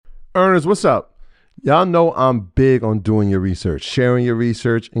Earners, what's up? Y'all know I'm big on doing your research, sharing your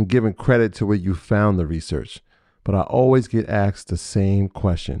research, and giving credit to where you found the research. But I always get asked the same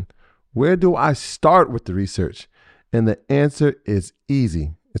question. Where do I start with the research? And the answer is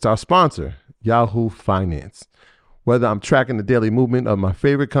easy. It's our sponsor, Yahoo Finance. Whether I'm tracking the daily movement of my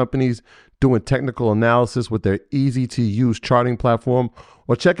favorite companies, doing technical analysis with their easy-to-use charting platform,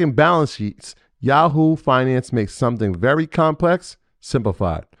 or checking balance sheets, Yahoo Finance makes something very complex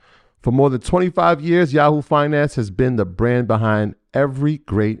simplified. For more than 25 years, Yahoo Finance has been the brand behind every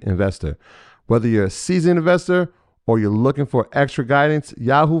great investor. Whether you're a seasoned investor or you're looking for extra guidance,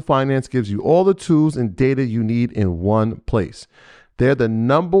 Yahoo Finance gives you all the tools and data you need in one place. They're the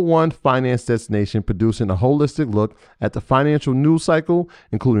 #1 finance destination, producing a holistic look at the financial news cycle,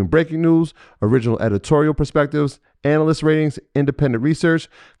 including breaking news, original editorial perspectives, analyst ratings, independent research,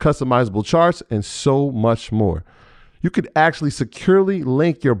 customizable charts, and so much more. You could actually securely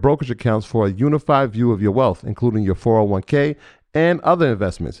link your brokerage accounts for a unified view of your wealth, including your 401k and other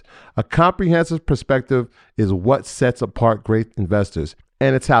investments. A comprehensive perspective is what sets apart great investors.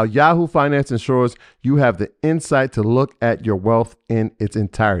 And it's how Yahoo Finance ensures you have the insight to look at your wealth in its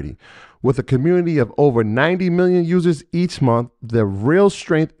entirety. With a community of over 90 million users each month, the real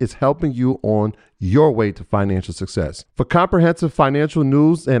strength is helping you on your way to financial success. For comprehensive financial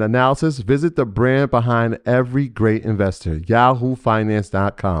news and analysis, visit the brand behind every great investor,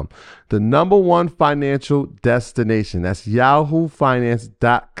 yahoofinance.com. The #1 financial destination. That's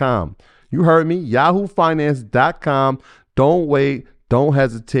yahoofinance.com. You heard me, yahoofinance.com. Don't wait. Don't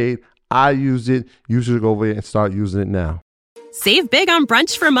hesitate. I use it. You should go over there and start using it now. Save big on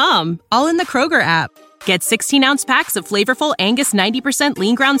brunch for mom, all in the Kroger app. Get 16-ounce packs of flavorful Angus 90%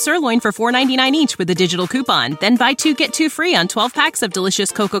 lean ground sirloin for $4.99 each with a digital coupon. Then buy 2, get 2 free on 12 packs of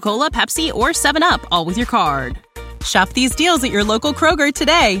delicious Coca-Cola, Pepsi, or 7-Up, all with your card. Shop these deals at your local Kroger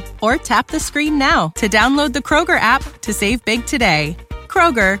today, or tap the screen now to download the Kroger app to save big today.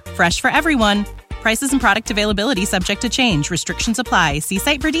 Kroger, fresh for everyone. Prices and product availability subject to change. Restrictions apply. See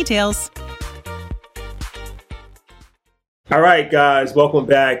site for details. All right, guys, welcome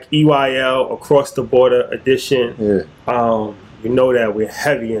back. EYL Across the Border edition. Yeah. You know that we're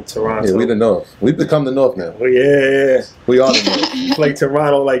heavy in Toronto. Yeah, we the North. We've become the North now. Oh, yeah. We are the North. Play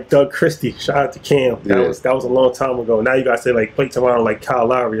Toronto like Doug Christie. Shout out to Cam. That was a long time ago. Now you guys say like play Toronto like Kyle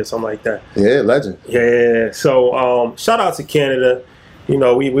Lowry or something like that. Yeah, legend. Yeah. So shout out to Canada. You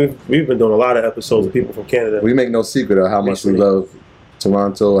know, we've been doing a lot of episodes with people from Canada. We make no secret of how much we love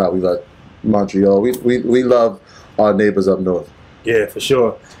Toronto, how we love Montreal. We love our neighbors up north. Yeah, for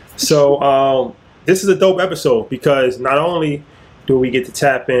sure. So this is a dope episode because not only do we get to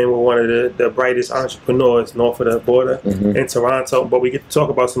tap in with one of the brightest entrepreneurs north of the border in Toronto, but we get to talk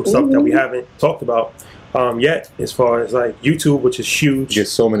about some stuff that we haven't talked about yet, as far as like YouTube, which is huge. You get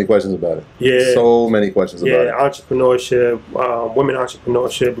so many questions about it. Yeah. So many questions about it. Yeah, entrepreneurship, women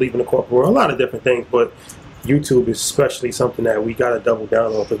entrepreneurship, leaving the corporate world, a lot of different things, but YouTube is especially something that we got to double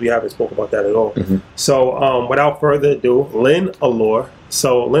down on because we haven't spoke about that at all. So without further ado, Lynn Allure.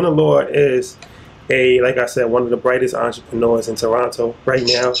 So Lynn Allure is like I said, one of the brightest entrepreneurs in Toronto right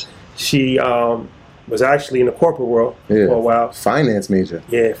now. She was actually in the corporate world for a while. Finance major.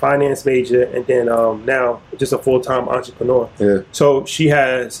 Yeah, finance major, and then now just a full-time entrepreneur. Yeah. So she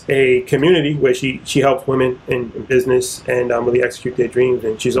has a community where she helps women in business and really execute their dreams,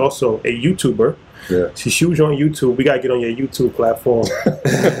 and she's also a YouTuber. Yeah. She's huge on YouTube. We got to get on your YouTube platform.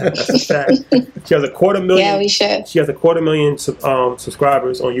 That's a fact. She has 250,000. Yeah, we should. She has 250,000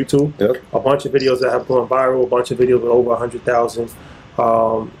 subscribers on YouTube. Yep. A bunch of videos that have gone viral. A bunch of videos with over 100,000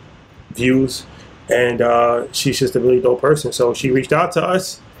 views. And she's just a really dope person. So she reached out to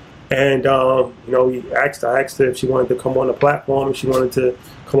us, and we asked her if she wanted to come on the platform, if she wanted to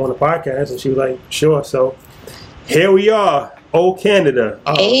come on the podcast, and she was like, sure. So here we are. Old Canada.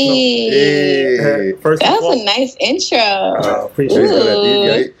 Hey. First that was a nice intro. Appreciate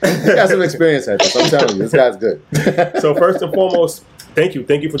it. You got some experience at this. I'm telling you, this guy's good. So first and foremost, thank you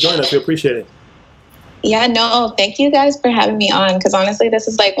for joining us. We appreciate it. Yeah, no, thank you guys for having me on, because honestly, this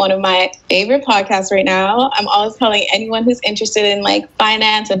is like one of my favorite podcasts right now. I'm always telling anyone who's interested in like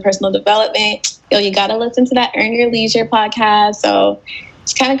finance and personal development, you got to listen to that Earn Your Leisure podcast. So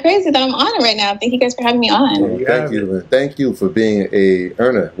it's kind of crazy that I'm on it right now. Thank you guys for having me on. Thank you, Lynn. Thank you for being a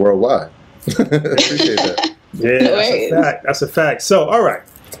earner worldwide. Appreciate that. Yeah, that's a fact. So, all right,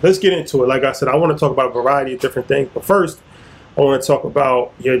 let's get into it. Like I said, I want to talk about a variety of different things. But first, I want to talk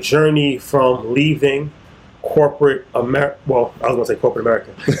about your journey from leaving corporate America. Well, I was going to say corporate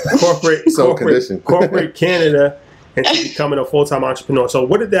America. Corporate Canada, and becoming a full-time entrepreneur. So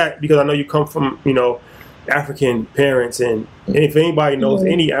what did that, because I know you come from, African parents, and if anybody knows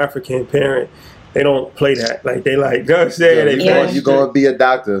any African parent, they don't play that. Like they like, go say you're going to be a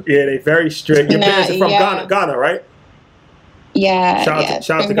doctor. Yeah, they very strict. Your parents are from Ghana, right? Yeah, shout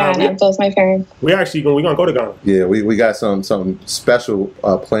out to Ghana. Both my parents. We're gonna go to Ghana. Yeah, we got some special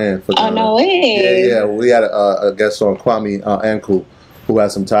plan for Ghana. Oh no way! Yeah. We had a guest on, Kwame Anku, who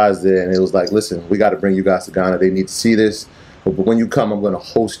has some ties there, and it was like, listen, we got to bring you guys to Ghana. They need to see this. But when you come, I'm going to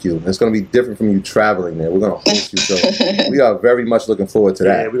host you. It's going to be different from you traveling there. We're going to host you. So we are very much looking forward to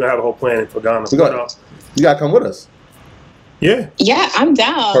that. Yeah, we're going to have a whole plan for Ghana. You got to come with us. Yeah. Yeah, I'm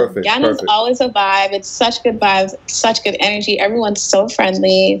down. Perfect. Ghana's always a vibe. It's such good vibes, such good energy. Everyone's so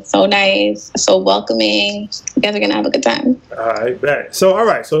friendly, so nice, so welcoming. You guys are going to have a good time. All right, bet. So, all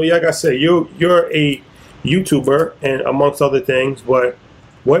right. So, like I said, you're a YouTuber, and amongst other things, but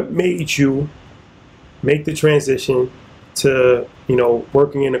what made you make the transition to,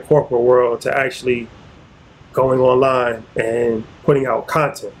 working in the corporate world to actually going online and putting out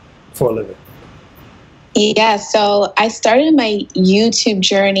content for a living? Yeah, so I started my YouTube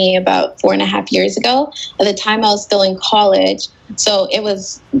journey about 4.5 years ago. At the time, I was still in college. So it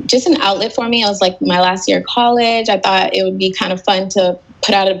was just an outlet for me. I was like my last year of college. I thought it would be kind of fun to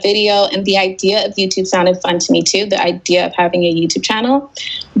put out a video. And the idea of YouTube sounded fun to me too, the idea of having a YouTube channel.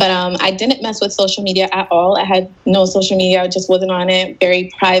 But I didn't mess with social media at all. I had no social media. I just wasn't on it,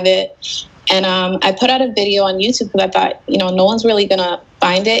 very private. And I put out a video on YouTube because I thought, no one's really going to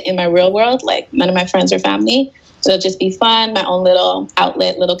find it in my real world. Like none of my friends or family. So it'll just be fun, my own little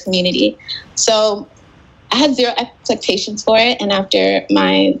outlet, little community. So I had zero expectations for it. And after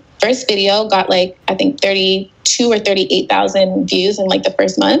my first video got I think 32 or 38,000 views in the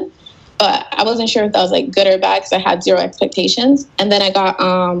first month. But I wasn't sure if that was good or bad because I had zero expectations. And then I got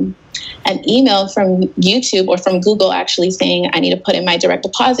an email from YouTube or from Google actually saying I need to put in my direct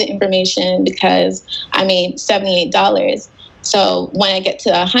deposit information because I made $78. So when I get to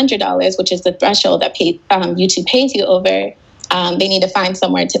 $100, which is the threshold that YouTube pays you over, they need to find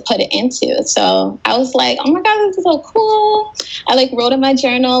somewhere to put it into. So I was like, oh my God, this is so cool. I wrote in my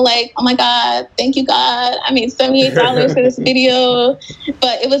journal, oh my God, thank you, God. I made $78 for this video.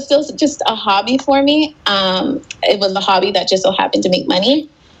 But it was still just a hobby for me. It was a hobby that just so happened to make money.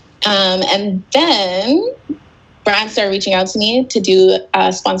 And then brands started reaching out to me to do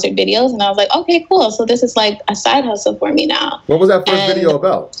sponsored videos. And I was like, okay, cool. So this is a side hustle for me now. What was that first video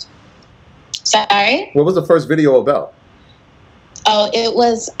about? Sorry? What was the first video about? Oh, it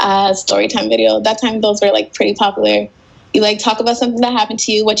was a story time video. That time those were pretty popular. You talk about something that happened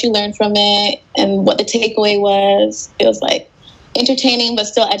to you, what you learned from it, and what the takeaway was. It was entertaining, but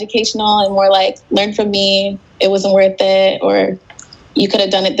still educational and more learn from me. It wasn't worth it, or you could have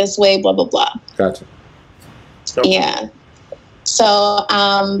done it this way, blah, blah, blah. Gotcha. Yeah. So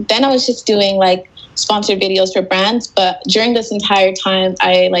then I was just doing sponsored videos for brands. But during this entire time,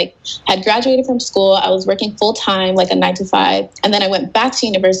 I had graduated from school. I was working full time, a 9 to 5. And then I went back to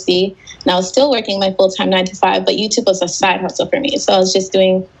university and I was still working my full time 9 to 5, but YouTube was a side hustle for me. So I was just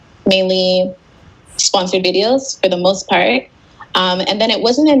doing mainly sponsored videos for the most part. And then it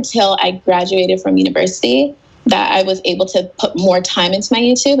wasn't until I graduated from university that I was able to put more time into my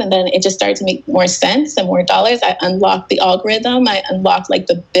YouTube. And then it just started to make more sense and more dollars. I unlocked the algorithm. I unlocked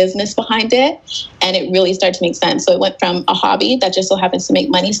the business behind it. And it really started to make sense. So it went from a hobby that just so happens to make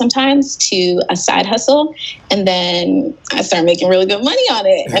money sometimes to a side hustle. And then I started making really good money on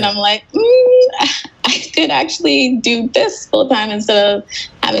it. And I'm like, I could actually do this full time instead of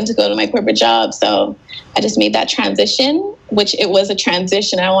having to go to my corporate job. So I just made that transition, which it was a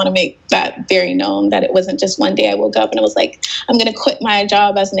transition. I want to make that very known that it wasn't just one day I woke up and I was like, I'm going to quit my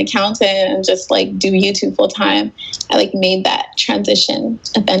job as an accountant and just do YouTube full time. I made that transition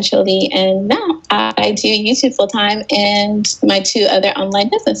eventually. And now I do YouTube full time and my 2 other online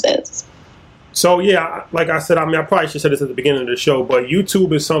businesses. So, yeah, like I said, I probably should say this at the beginning of the show, but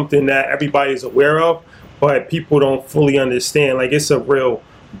YouTube is something that everybody is aware of, but people don't fully understand. It's a real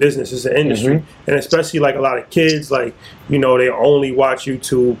business, it's an industry. Mm-hmm. And especially a lot of kids, they only watch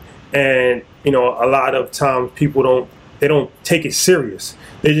YouTube, and, a lot of times people don't take it serious.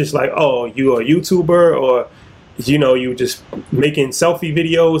 They're just oh, you a YouTuber, or, you just making selfie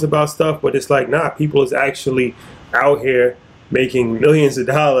videos about stuff, but it's nah, people is actually out here making millions of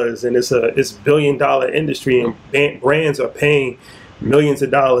dollars, and it's $1 billion industry, and brands are paying millions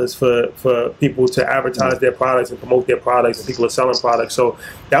of dollars for people to advertise their products and promote their products, and people are selling products. So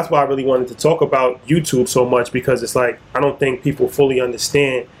that's why I really wanted to talk about YouTube so much, because it's I don't think people fully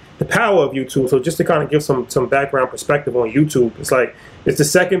understand the power of YouTube. So just to kind of give some background perspective on YouTube, it's the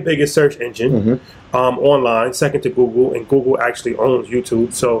second biggest search engine online, second to Google, and Google actually owns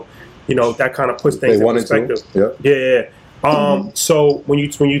YouTube. So that kind of puts things They in wanted to. perspective. Yeah. So when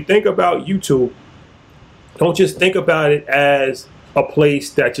you think about YouTube, don't just think about it as a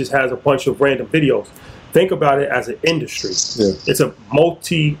place that just has a bunch of random videos. Think about it as an industry. Yeah. It's a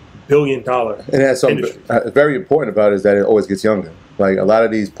multi-billion-dollar And that's something very important about it is that it always gets younger. Like a lot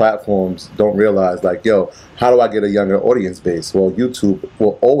of these platforms don't realize, like, yo, how do I get a younger audience base? Well, YouTube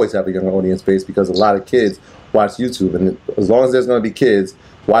will always have a younger audience base because a lot of kids watch YouTube, and as long as there's going to be kids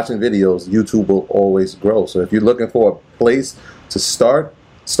watching videos, YouTube will always grow. So if you're looking for a place to start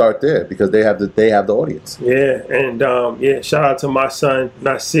there because they have the audience. Yeah, and shout out to my son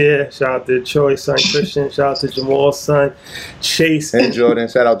Nasir, shout out to Troy's son Christian, shout out to Jamal's son Chase, and Jordan.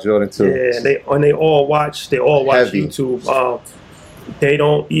 Shout out Jordan too. Yeah, they all watch Heavy. YouTube. They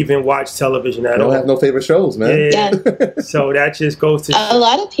don't even watch television at all. They don't have no favorite shows, man. Yeah. So that just goes to A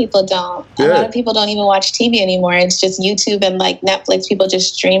lot of people don't. A lot of people don't even watch TV anymore. It's just YouTube and like Netflix. People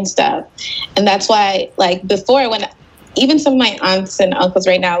just stream stuff. And that's why, like, before, when even some of my aunts and uncles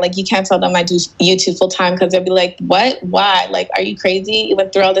right now, like, you can't tell them I do YouTube full time because they'll be like, what? Why? Like, are you crazy? You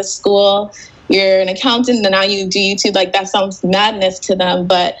went through all this school. You're an accountant and now you do YouTube. Like, that sounds madness to them.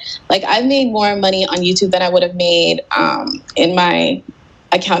 But like, I've made more money on YouTube than I would have made in my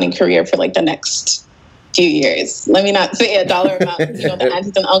accounting career for like the next few years. Let me not say a dollar amount. The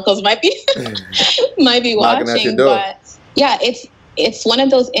aunties and uncles might be watching. But yeah, it's one of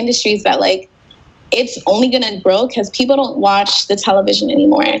those industries that, like, it's only going to grow because people don't watch the television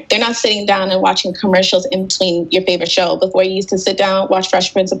anymore. They're not sitting down and watching commercials in between your favorite show. Before, you used to sit down, watch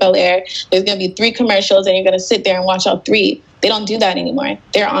Fresh Prince of Bel-Air. There's going to be 3 commercials and you're going to sit there and watch all 3. They don't do that anymore.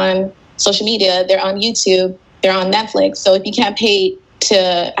 They're on social media. They're on YouTube. They're on Netflix. So if you can't pay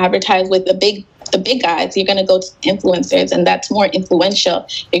to advertise with the big guys, you're going to go to influencers, and that's more influential.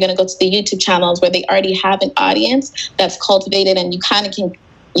 You're going to go to the YouTube channels where they already have an audience that's cultivated, and you kind of can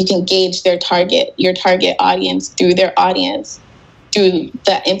gauge your target audience through their audience, through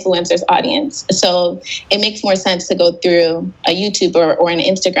the influencer's audience. So it makes more sense to go through a YouTuber or an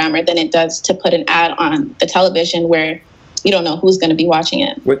Instagrammer than it does to put an ad on the television where you don't know who's going to be watching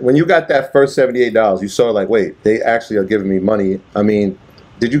it. When you got that first $78, you saw, like, wait, they actually are giving me money. I mean,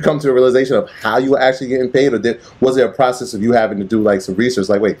 did you come to the realization of how you were actually getting paid, or was there a process of you having to do like some research,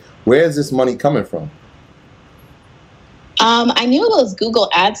 like, wait, where is this money coming from? I knew it was Google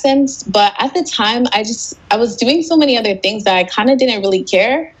AdSense, but at the time, I was doing so many other things that I kind of didn't really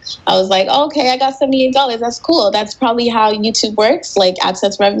care. I was like, oh, okay, I got $78. That's cool. That's probably how YouTube works, like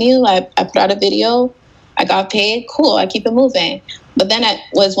AdSense revenue. I put out a video, I got paid. Cool, I keep it moving. But then it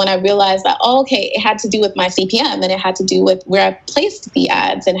was when I realized that, oh, okay, it had to do with my CPM, and it had to do with where I placed the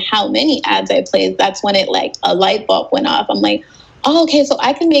ads and how many ads I placed. That's when it, like, a light bulb went off. I'm like, oh, okay, so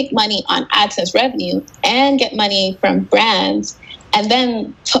I can make money on AdSense revenue and get money from brands and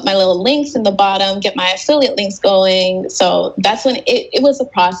then put my little links in the bottom, get my affiliate links going. So that's when it was a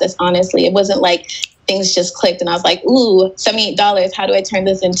process, honestly. It wasn't like things just clicked and I was like, ooh, $78, how do I turn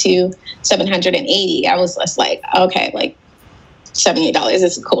this into $780? I was just like, okay, like, $78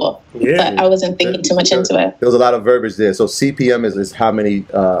 is cool. Yeah. But I wasn't thinking too much into it. There was a lot of verbiage there. So CPM is how much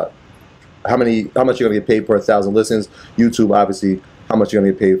you're going to get paid per 1,000 listens. YouTube, obviously, how much you're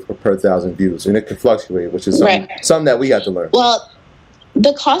going to get paid per 1,000 views. And it can fluctuate, which is something that we have to learn. Well,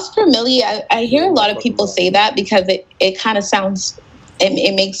 the cost per milli, I hear a lot of people say that because it kind of sounds,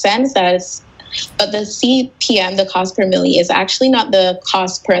 it makes sense but the CPM, the cost per milli, is actually not the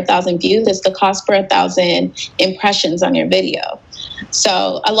cost per 1,000 views. It's the cost per 1,000 impressions on your video.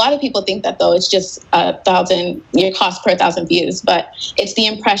 So a lot of people think that, though, it's just your cost per 1,000 views, but it's the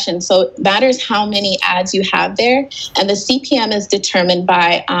impression. So it matters how many ads you have there. And the CPM is determined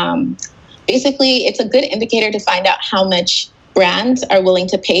by, basically, it's a good indicator to find out how much brands are willing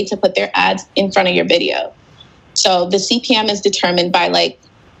to pay to put their ads in front of your video. So the CPM is determined by, like,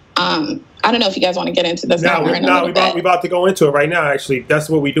 I don't know if you guys want to get into this. We're about to go into it right now, actually. That's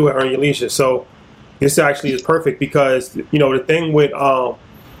what we do at Earn Your Leisure. So this actually is perfect because, the thing with,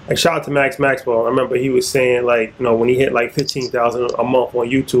 like, shout out to Max Maxwell. I remember he was saying, like, when he hit like 15,000 a month on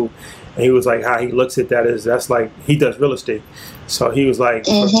YouTube, and he was like, how he looks at that is, that's like, he does real estate. So he was like,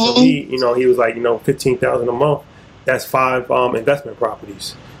 for me, he was like, 15,000 a month, that's 5 investment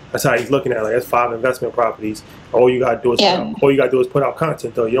properties. That's how he's looking at it. Like, that's 5 investment properties. All you gotta do is put out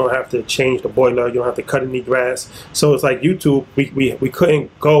content, though. You don't have to change the boiler. You don't have to cut any grass. So it's like YouTube. We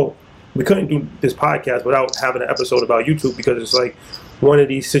couldn't do this podcast without having an episode about YouTube because it's like one of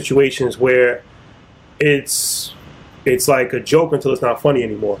these situations where it's like a joke until it's not funny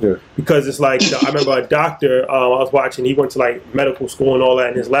anymore. Yeah. Because it's like I remember a doctor I was watching. He went to like medical school and all that.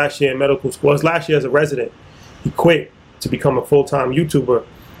 And his last year in medical school, his last year as a resident, he quit to become a full-time YouTuber.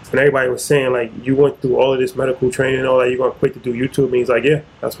 And everybody was saying, like, you went through all of this medical training and all that, you're going to quit to do YouTube? And he's like, yeah,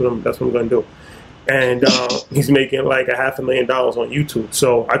 that's what I'm going to do. And he's making like $500,000 on YouTube.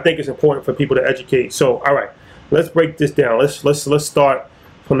 So I think it's important for people to educate. So, all right, let's break this down. Let's start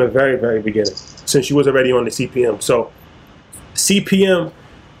from the very, very beginning, since you was already on the CPM. So CPM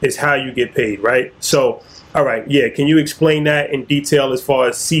is how you get paid, right? So, all right, yeah, can you explain that in detail as far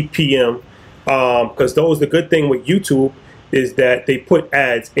as CPM? Because the good thing with YouTube is that they put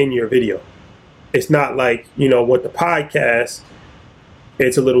ads in your video. It's not like, with the podcast,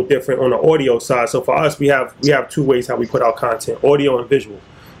 it's a little different on the audio side. So for us, we have two ways how we put out content: audio and visual.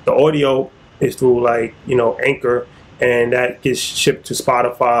 The audio is through Anchor, and that gets shipped to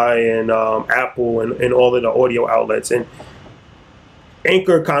Spotify and Apple and all of the audio outlets. And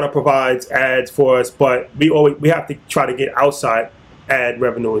Anchor kind of provides ads for us, but we have to try to get outside ad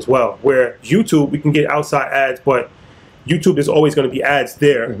revenue as well. Where YouTube, we can get outside ads, but YouTube is always going to be ads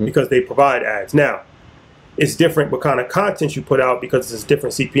there because they provide ads. Now, it's different what kind of content you put out because it's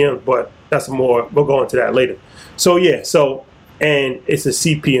different CPM, but we'll go into that later. So yeah, and it's a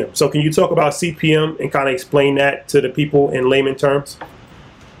CPM. So can you talk about CPM and kind of explain that to the people in layman terms?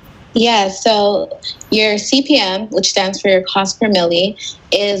 Yeah, so your CPM, which stands for your cost per milli,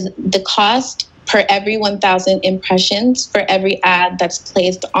 is the cost per every 1,000 impressions for every ad that's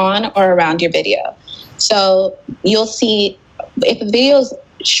placed on or around your video. So you'll see if a video is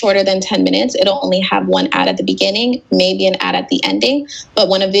shorter than 10 minutes, it'll only have one ad at the beginning, maybe an ad at the ending. But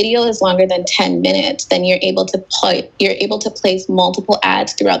when a video is longer than 10 minutes, then you're able to place multiple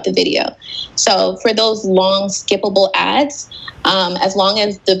ads throughout the video. So for those long skippable ads, as long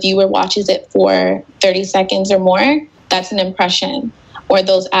as the viewer watches it for 30 seconds or more, that's an impression. Or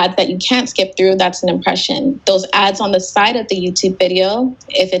those ads that you can't skip through, that's an impression. Those ads on the side of the YouTube video,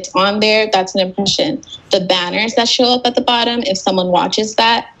 if it's on there, that's an impression. The banners that show up at the bottom, if someone watches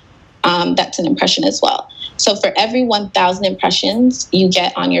that, that's an impression as well. So for every 1,000 impressions you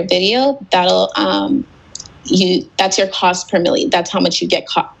get on your video, that's your cost per milli. That's how much you get.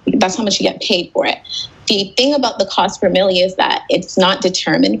 That's how much you get paid for it. The thing about the cost per milli is that it's not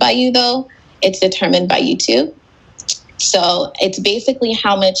determined by you, though. It's determined by YouTube. So it's basically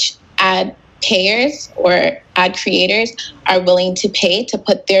how much ad payers or ad creators are willing to pay to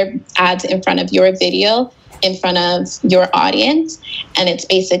put their ads in front of your video, in front of your audience. And it's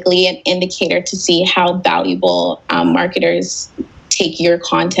basically an indicator to see how valuable marketers take your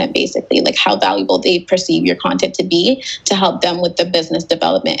content, basically, like how valuable they perceive your content to be to help them with the business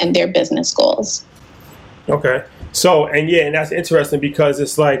development and their business goals. Okay. So, and that's interesting because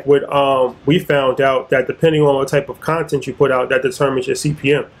it's like what we found out that depending on what type of content you put out, that determines your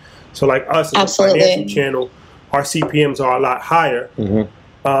CPM. So like us as a financial channel, our CPMs are a lot higher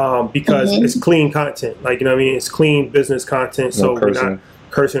because it's clean content. Like, it's clean business content. So we're not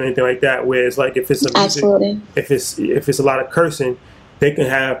cursing or anything like that. Whereas like if it's a music, if it's a lot of cursing, they can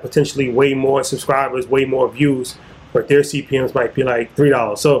have potentially way more subscribers, way more views, but their CPMs might be like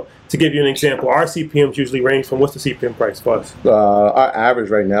 $3. So to give you an example, our CPMs usually range from, what's the CPM price for us? Our average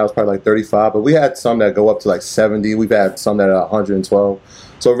right now is probably like 35, but we had some that go up to like 70. We've had some that are 112.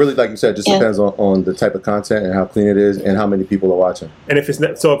 So really, like you said, just depends on the type of content and how clean it is and how many people are watching. And if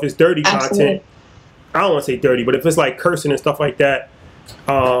it's dirty content, I don't want to say dirty, but if it's like cursing and stuff like that,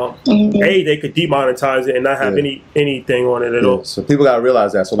 they could demonetize it and not have anything on it at all. So people gotta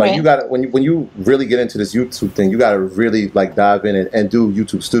realize that. So like you gotta when you really get into this YouTube thing, you gotta really like dive in and do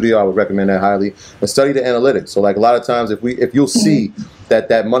YouTube Studio. I would recommend that highly, and study the analytics. So like a lot of times, if you'll see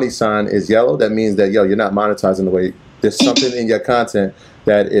that money sign is yellow, that means that you're not monetizing the way. There's something in your content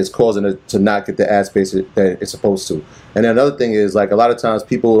that is causing it to not get the ad space that it's supposed to. And then another thing is like a lot of times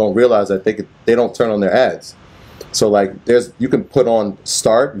people don't realize that they don't turn on their ads. So like you can put on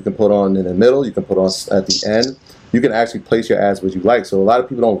start, you can put on in the middle, you can put on at the end. You can actually place your ads where you like. So a lot of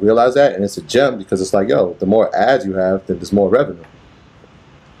people don't realize that, and it's a gem because it's like, the more ads you have, then there's more revenue.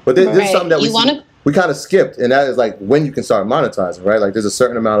 But there's something that we kind of skipped, and that is like when you can start monetizing, right? Like there's a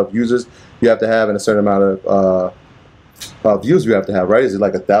certain amount of users you have to have and a certain amount of views you have to have, right? Is it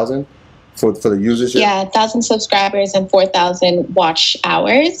like 1,000? For the users? Yeah, 1,000 subscribers and 4,000 watch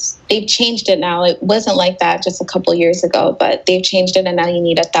hours. They've changed it now. It wasn't like that just a couple years ago, but they've changed it, and now you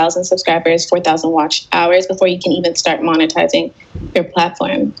need 1,000 subscribers, 4,000 watch hours before you can even start monetizing your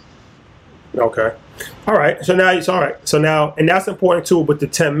platform. Okay. All right. So now it's all right. So now, and that's important too with the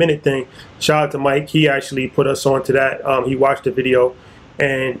 10-minute thing. Shout out to Mike. He actually put us on to that. He watched the video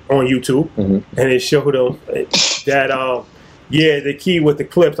and on YouTube, and it showed him that Yeah, the key with the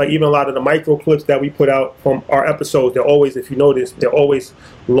clips, like even a lot of the micro clips that we put out from our episodes, they're always, if you notice, they're always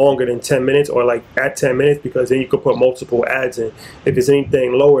longer than 10 minutes or like at 10 minutes, because then you could put multiple ads in. If it's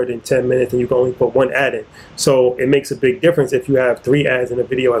anything lower than 10 minutes, then you can only put one ad in. So it makes a big difference if you have 3 ads in a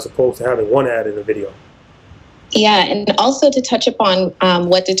video as opposed to having 1 ad in a video. Yeah, and also to touch upon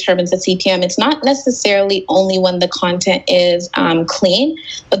what determines the CPM, it's not necessarily only when the content is clean,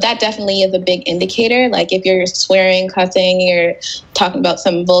 but that definitely is a big indicator. Like if you're swearing, cussing, you're talking about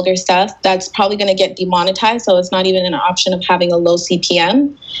some vulgar stuff, that's probably going to get demonetized. So it's not even an option of having a low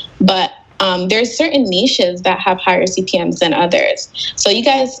CPM. But there's certain niches that have higher CPMs than others. So you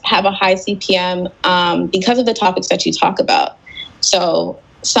guys have a high CPM because of the topics that you talk about. So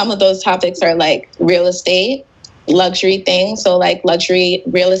some of those topics are like real estate, luxury things. So like luxury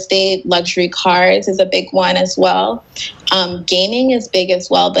real estate, luxury cars is a big one as well. Gaming is big as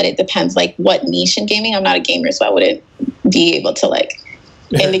well, but it depends like what niche in gaming. I'm not a gamer, so I wouldn't be able to like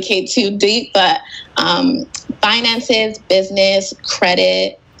indicate too deep, but finances, business,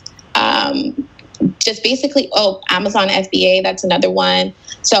 credit, just basically, Amazon FBA, that's another one.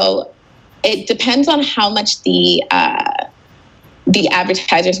 So it depends on how much the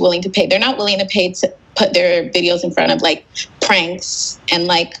advertiser is willing to pay. They're not willing to pay to put their videos in front of like pranks and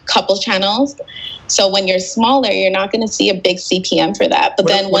like couple channels. So when you're smaller, you're not going to see a big CPM for that. But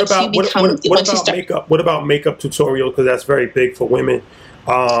then once you start, makeup? What about makeup tutorials? Because that's very big for women.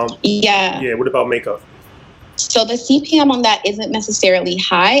 Yeah. What about makeup? So the CPM on that isn't necessarily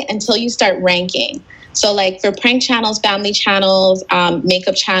high until you start ranking. So like for prank channels, family channels,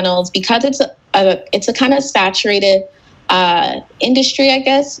 makeup channels, because it's a kind of saturated industry, I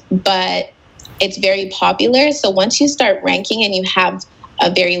guess, but it's very popular. So once you start ranking and you have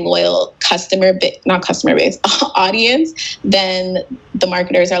a very loyal audience, then the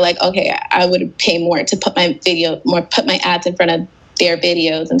marketers are like, okay, I would pay more to put my ads in front of their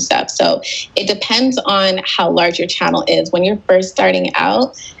videos and stuff. So it depends on how large your channel is. When you're first starting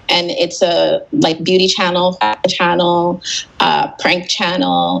out and it's a like beauty channel, fashion channel, prank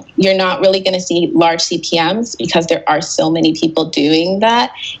channel, you're not really going to see large CPMs because there are so many people doing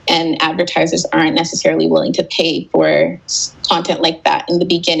that, and advertisers aren't necessarily willing to pay for content like that in the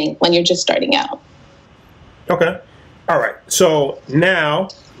beginning when you're just starting out. Okay. All right. So now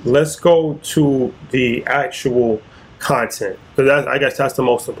let's go to the actual content, because I guess that's the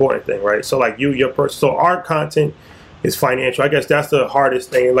most important thing, right? So like so our content is financial. I guess that's the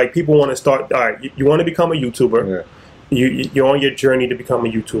hardest thing. Like people want to start, all right, you want to become a YouTuber. Yeah. You're on your journey to become a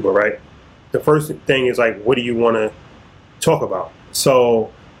YouTuber, right? The first thing is like, what do you want to talk about?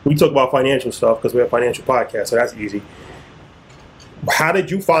 So we talk about financial stuff because we're a financial podcast, so that's easy. How did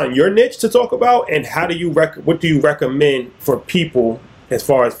you find your niche to talk about, and what do you recommend for people as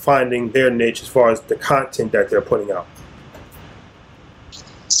far as finding their niche, as far as the content that they're putting out?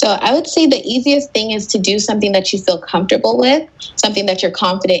 So I would say the easiest thing is to do something that you feel comfortable with, something that you're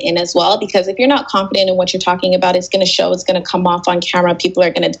confident in as well, because if you're not confident in what you're talking about, it's going to show, it's going to come off on camera. People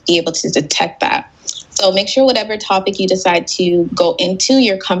are going to be able to detect that. So make sure whatever topic you decide to go into,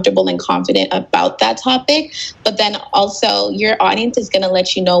 you're comfortable and confident about that topic. But then also your audience is going to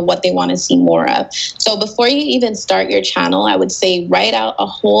let you know what they want to see more of. So before you even start your channel, I would say write out a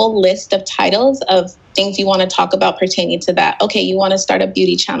whole list of titles of things you want to talk about pertaining to that. Okay, you want to start a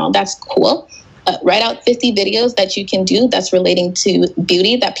beauty channel. That's cool. Write out 50 videos that you can do that's relating to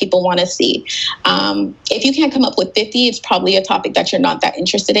beauty that people want to see. If you can't come up with 50, it's probably a topic that you're not that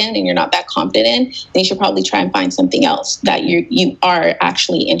interested in and you're not that confident in. Then you should probably try and find something else that you are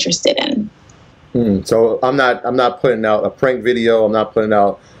actually interested in. So I'm not putting out a prank video. I'm not putting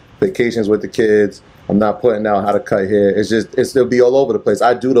out vacations with the kids. I'm not putting out how to cut hair. It'll be all over the place.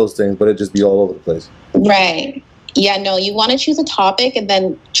 I do those things, but it'll just be all over the place. Right. Yeah, no, you want to choose a topic and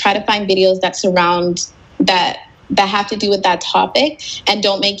then try to find videos that surround that have to do with that topic, and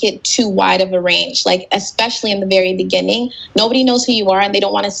don't make it too wide of a range. Like, especially in the very beginning, nobody knows who you are and they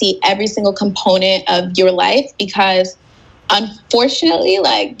don't want to see every single component of your life because unfortunately,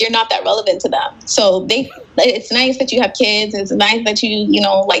 like, you're not that relevant to them. So it's nice that you have kids. It's nice that you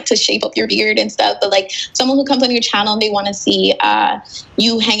like to shape up your beard and stuff. But like someone who comes on your channel and they want to see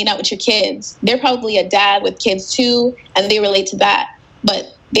you hanging out with your kids, they're probably a dad with kids too, and they relate to that.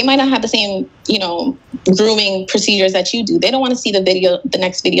 But they might not have the same, grooming procedures that you do. They don't want to see the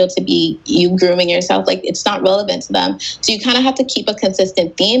next video to be you grooming yourself. Like, it's not relevant to them. So you kind of have to keep a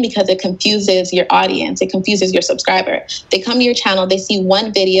consistent theme because it confuses your audience. It confuses your subscriber. They come to your channel, they see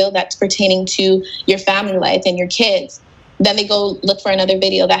one video that's pertaining to your family life and your kids. then they go look for another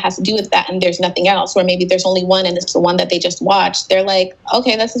video that has to do with that, and there's nothing else, or maybe there's only one and it's the one that they just watched. They're like,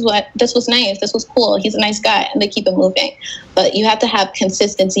 okay, this was nice, this was cool, he's a nice guy, and they keep it moving. But you have to have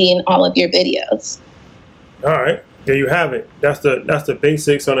consistency in all of your videos. All right, there you have it. That's the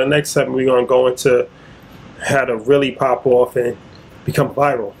basics. On the next segment, we're gonna go into how to really pop off and become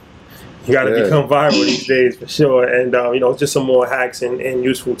viral. You got to become viral these days for sure, and just some more hacks and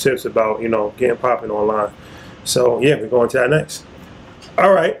useful tips about getting popping online. So yeah, we're going to that next.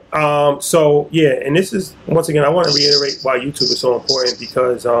 All right. So yeah, and this is, once again, I want to reiterate why YouTube is so important,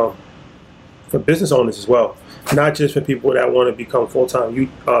 because for business owners as well, not just for people that want to become full-time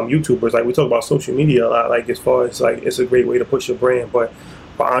YouTubers. Like we talk about social media a lot, like as far as like it's a great way to push your brand, but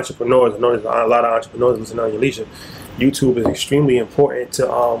for entrepreneurs, I know there's a lot of entrepreneurs listening on your leisure. YouTube is extremely important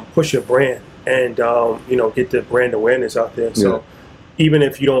to push your brand and get the brand awareness out there. So even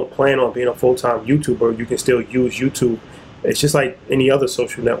if you don't plan on being a full-time YouTuber, you can still use YouTube. It's just like any other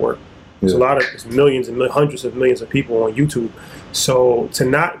social network. There's there's millions and hundreds of millions of people on YouTube. So to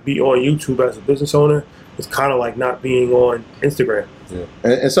not be on YouTube as a business owner, it's kind of like not being on Instagram. Yeah,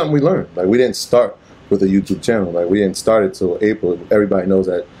 and something we learned. Like we didn't start with a YouTube channel. Like we didn't start it till April. Everybody knows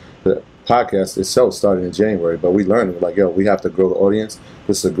that the podcast itself started in January, but we learned, like, we have to grow the audience.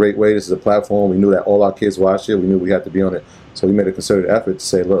 This is a great way. This is a platform. We knew that all our kids watched it. We knew we had to be on it. So we made a concerted effort to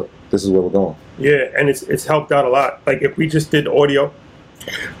say, look, this is where we're going. Yeah, and it's helped out a lot. Like if we just did audio,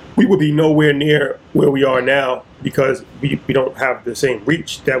 we would be nowhere near where we are now, because we don't have the same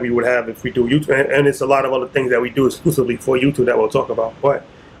reach that we would have if we do YouTube. And it's a lot of other things that we do exclusively for YouTube that we'll talk about. But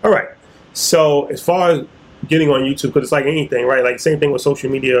all right, so as far as getting on YouTube, because it's like anything, right? Like same thing with social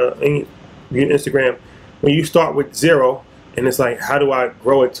media, Instagram. When you start with 0, and it's like, how do I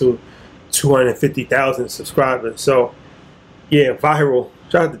grow it to 250,000 subscribers? So yeah, viral.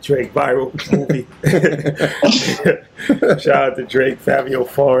 Shout out to Drake, viral movie. Shout out to Drake, Fabio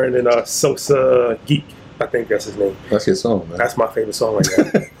Foreign, and Sosa Geek. I think that's his name. That's your song, man. That's my favorite song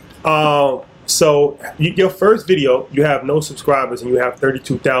right now. So your first video, you have no subscribers, and you have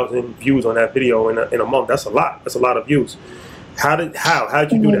 32,000 views on that video in a month. That's a lot. That's a lot of views. How'd you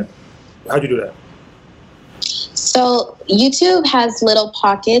do that? How'd you do that? So YouTube has little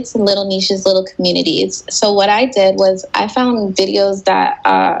pockets and little niches, little communities. So what I did was I found videos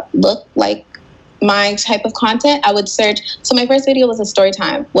that look like my type of content. I would search. So my first video was a story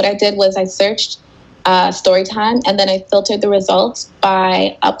time. What I did was I searched story time, and then I filtered the results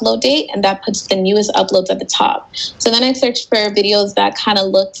by upload date, and that puts the newest uploads at the top. So then I searched for videos that kind of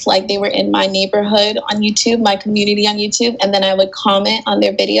looked like they were in my neighborhood on YouTube, my community on YouTube, and then I would comment on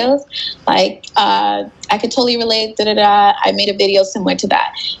their videos, like I could totally relate, I made a video similar to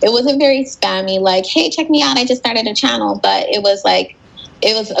that. It wasn't very spammy, like, hey, check me out, I just started a channel, but it was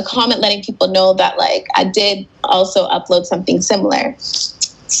a comment letting people know that like I did also upload something similar.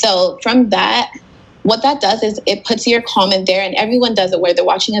 So from that, what that does is it puts your comment there, and everyone does it where they're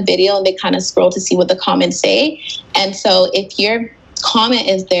watching a video and they kind of scroll to see what the comments say. And so if your comment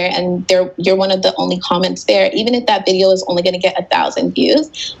is there and you're one of the only comments there, even if that video is only going to get 1,000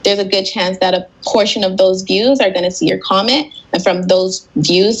 views, there's a good chance that a portion of those views are going to see your comment. And from those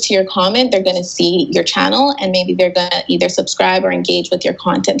views to your comment, they're going to see your channel, and maybe they're going to either subscribe or engage with your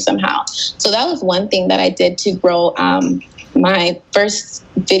content somehow. So that was one thing that I did to grow my first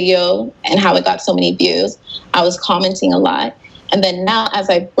video and how it got so many views. I was commenting a lot. And then now as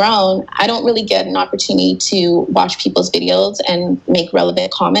I've grown, I don't really get an opportunity to watch people's videos and make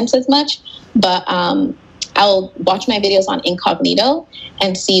relevant comments as much. But I'll watch my videos on incognito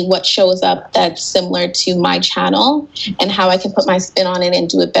and see what shows up that's similar to my channel and how I can put my spin on it and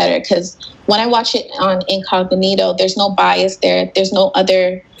do it better. Because when I watch it on incognito, there's no bias there. There's no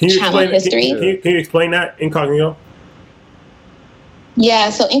other channel history. Can you explain that, incognito? Yeah,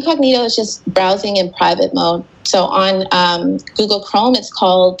 so incognito is just browsing in private mode. So on Google Chrome, it's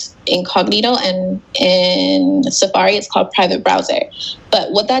called incognito, and in Safari, it's called private browser.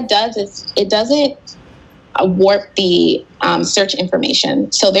 But what that does is it doesn't warp the search information.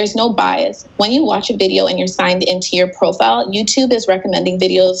 So there's no bias. When you watch a video and you're signed into your profile, YouTube is recommending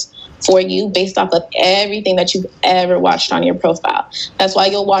videos for you based off of everything that you've ever watched on your profile. That's why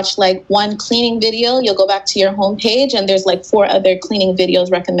you'll watch like one cleaning video, you'll go back to your homepage, and there's like 4 other cleaning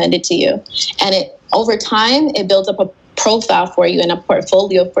videos recommended to you. And over time, it builds up a profile for you and a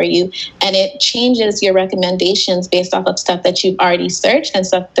portfolio for you, and it changes your recommendations based off of stuff that you've already searched and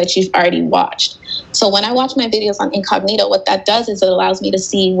stuff that you've already watched. So when I watch my videos on incognito, what that does is it allows me to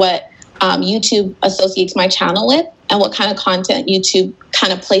see what YouTube associates my channel with and what kind of content YouTube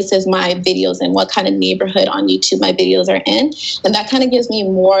kind of places my videos in, what kind of neighborhood on YouTube my videos are in. And that kind of gives me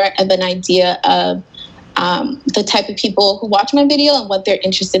more of an idea of the type of people who watch my video and what they're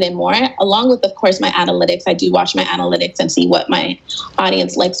interested in more, along with, of course, my analytics. I do watch my analytics and see what my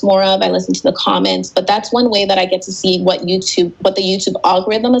audience likes more of. I listen to the comments, but that's one way that I get to see what the YouTube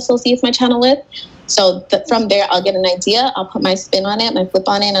algorithm associates my channel with. So from there, I'll get an idea. I'll put my spin on it, my flip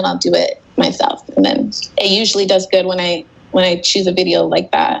on it, and I'll do it myself. And then it usually does good when I choose a video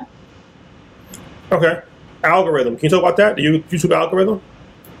like that. Okay. Algorithm. Can you talk about that? The YouTube algorithm?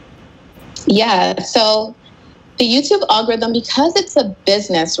 Yeah. So the YouTube algorithm, because it's a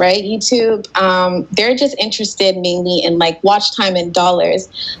business, right? YouTube, they're just interested mainly in like watch time and dollars.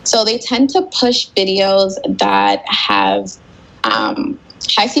 So they tend to push videos that have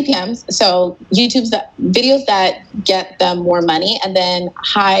high CPMs. So videos that get them more money, and then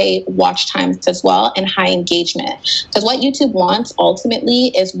high watch times as well, and high engagement. Because what YouTube wants ultimately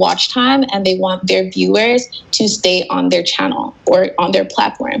is watch time, and they want their viewers to stay on their channel or on their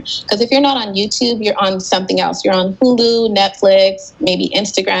platform. Because if you're not on YouTube, you're on something else. You're on Hulu, Netflix, maybe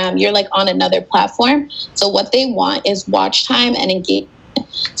Instagram. You're like on another platform. So what they want is watch time and engagement.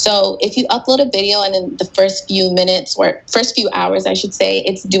 So if you upload a video and in the first few minutes or first few hours, I should say,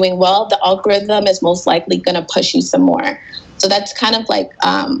 it's doing well, the algorithm is most likely going to push you some more. So that's kind of like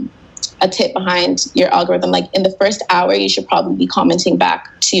a tip behind your algorithm. Like in the first hour, you should probably be commenting back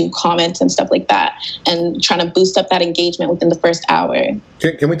to comments and stuff like that, and trying to boost up that engagement within the first hour.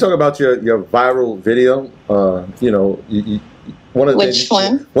 Can we talk about your viral video? One of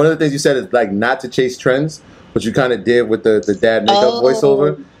the things you said is like not to chase trends, which you kind of did with the dad makeup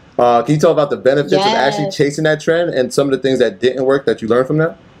voiceover. Can you talk about the benefits of actually chasing that trend and some of the things that didn't work that you learned from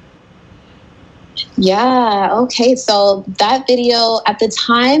that? Yeah, okay. So that video at the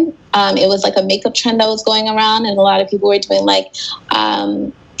time, it was like a makeup trend that was going around, and a lot of people were doing like,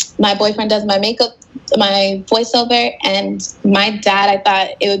 my boyfriend does my makeup, my voiceover, and my dad, I thought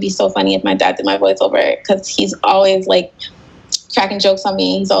it would be so funny if my dad did my voiceover, because he's always like cracking jokes on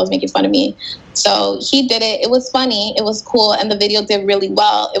me. He's always making fun of me. So he did it. It was funny. It was cool. And the video did really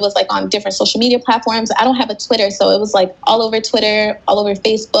well. It was like on different social media platforms. I don't have a Twitter, so it was like all over Twitter, all over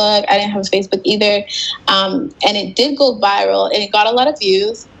Facebook. I didn't have a Facebook either. And it did go viral, and it got a lot of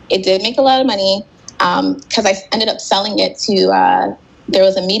views. It did make a lot of money, because I ended up selling it to, there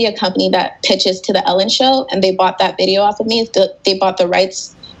was a media company that pitches to the Ellen Show, and they bought that video off of me. They bought the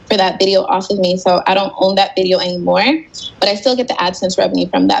rights for that video off of me, so I don't own that video anymore, but I still get the AdSense revenue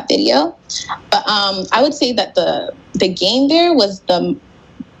from that video. But I would say that the game there was the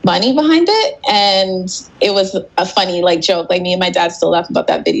money behind it, and it was a funny like joke. Like me and my dad still laugh about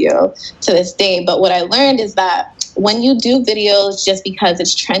that video to this day. But what I learned is that when you do videos just because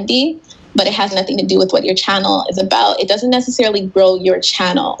it's trendy, but it has nothing to do with what your channel is about, it doesn't necessarily grow your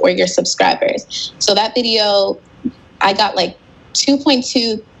channel or your subscribers. So that video, I got like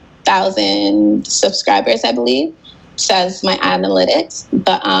 2,200 subscribers, I believe, says my analytics,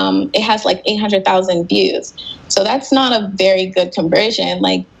 but it has like 800,000 views. So that's not a very good conversion,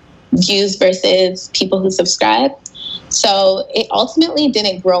 like views versus people who subscribe. So it ultimately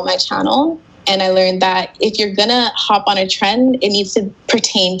didn't grow my channel. And I learned that if you're gonna hop on a trend, it needs to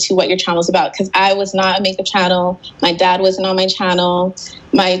pertain to what your channel is about. Because I was not a makeup channel. My dad wasn't on my channel.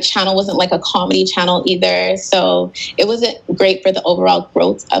 My channel wasn't like a comedy channel either. So it wasn't great for the overall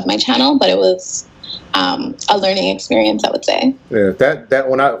growth of my channel, but it was a learning experience, I would say. Yeah, that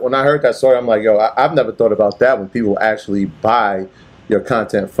when I heard that story, I'm like, yo, I've never thought about that when people actually buy your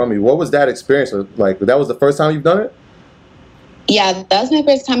content from you. What was that experience like? That was the first time you've done it? Yeah, that was my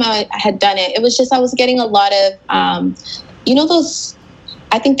first time I had done it. It was just I was getting a lot of, those,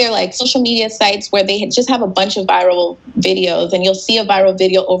 I think they're like social media sites where they just have a bunch of viral videos, and you'll see a viral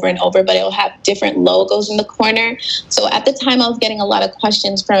video over and over, but it'll have different logos in the corner. So at the time, I was getting a lot of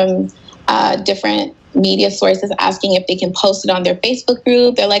questions from different media sources asking if they can post it on their Facebook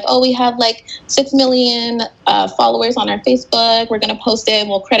group. They're like, oh, we have like 6 million followers on our Facebook. We're going to post it and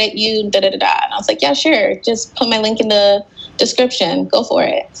we'll credit you, da-da-da-da. And I was like, yeah, sure. Just put my link in the description. Go for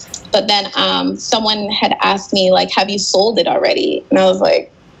it. But then someone had asked me, like, have you sold it already? And I was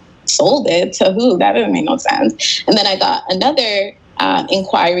like, sold it? To who? That doesn't make no sense. And then I got another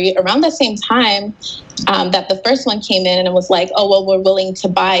inquiry around the same time that the first one came in, and it was like, oh, well, we're willing to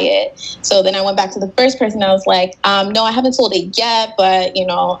buy it. So then I went back to the first person. I was like, no, I haven't sold it yet, but,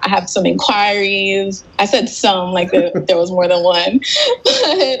 I have some inquiries. I said some, like there was more than one. But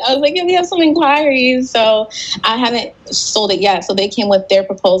I was like, yeah, we have some inquiries. So I haven't sold it yet. So they came with their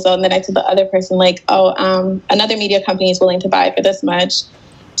proposal. And then I told the other person, like, oh, another media company is willing to buy it for this much.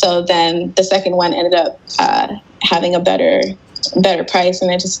 So then the second one ended up having a better price,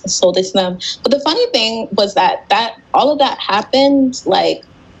 and I just sold it to them. But the funny thing was that all of that happened like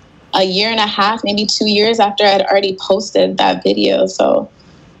a year and a half, maybe 2 years after I'd already posted that video. So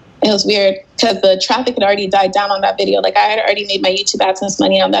it was weird because the traffic had already died down on that video. Like I had already made my YouTube AdSense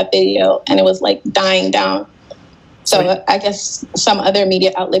money on that video and it was like dying down. So I guess some other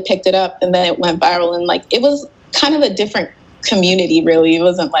media outlet picked it up and then it went viral. And like, it was kind of a different community, really. It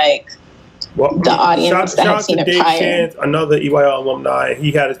wasn't like the audience that had seen it prior. Chance, another EYL alumni,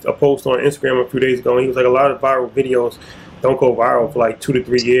 he had a post on Instagram a few days ago and he was like, a lot of viral videos don't go viral for like 2 to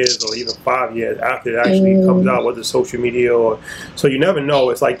 3 years or even 5 years after it actually comes out, whether it's social media or... So you never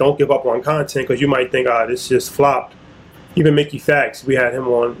know. It's like, don't give up on content because you might think, this just flopped. Even Mickey Facts, we had him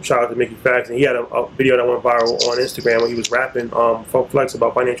on, shout out to Mickey Facts, and he had a video that went viral on Instagram when he was rapping Funk Flex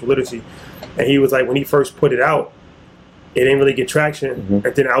about financial literacy. And he was like, when he first put it out, it didn't really get traction.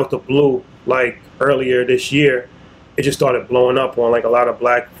 And then out the blue, like earlier this year, it just started blowing up on like a lot of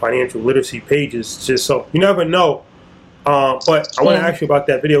black financial literacy pages. Just so you never know. But I want to ask you about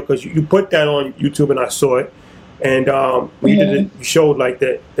that video because you put that on YouTube and I saw it. And when you did it, you showed like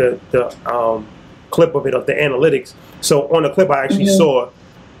the clip of it, of the analytics. So on the clip, I actually saw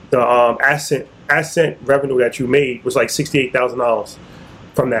the ascent revenue that you made was like $68,000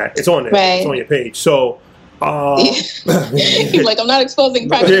 from that. It's on there. Right. It's on your page. So you're like, I'm not exposing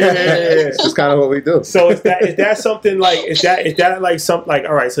private. It's just kind of what we do. So is that something like is that like something like,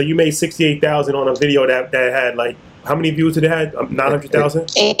 all right, so you made $68,000 on a video that had like, how many views did it have?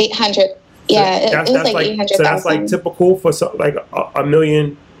 900,000? 800. Yeah, it was like 800,000. So that's like typical for like a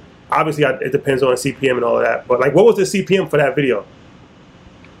million. Obviously, it depends on CPM and all of that. But like, what was the CPM for that video?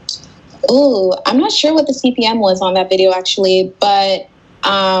 Ooh, I'm not sure what the CPM was on that video actually, but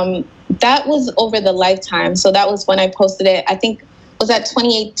that was over the lifetime. So that was when I posted it. I think was that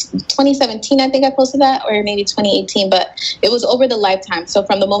 2017, I think I posted that, or maybe 2018, but it was over the lifetime. So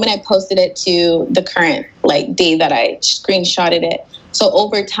from the moment I posted it to the current like day that I screenshotted it. So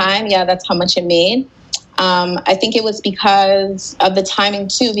over time, yeah, that's how much it made. I think it was because of the timing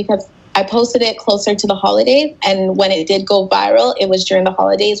too, because I posted it closer to the holidays. And when it did go viral, it was during the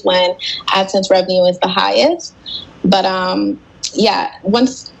holidays when AdSense revenue is the highest. But yeah,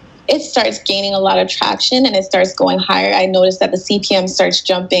 once it starts gaining a lot of traction and it starts going higher, I noticed that the CPM starts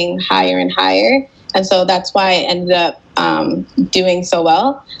jumping higher and higher. And so that's why I ended up doing so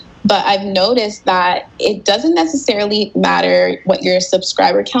well. But I've noticed that it doesn't necessarily matter what your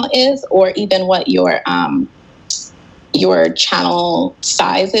subscriber count is or even what your channel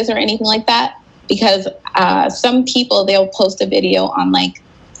size is or anything like that. Because some people, they'll post a video on like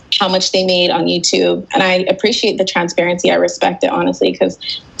how much they made on YouTube. And I appreciate the transparency. I respect it, honestly, because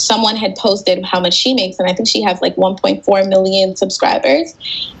someone had posted how much she makes. And I think she has like 1.4 million subscribers.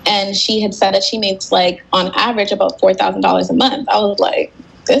 And she had said that she makes like on average about $4,000 a month. I was like,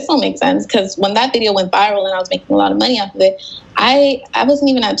 this don't make sense, because when that video went viral and I was making a lot of money off of it, I wasn't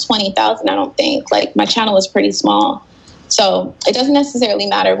even at 20,000, I don't think. Like my channel was pretty small. So it doesn't necessarily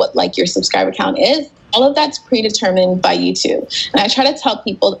matter what like your subscriber count is. All of that's predetermined by YouTube. And I try to tell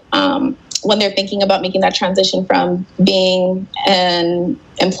people when they're thinking about making that transition from being an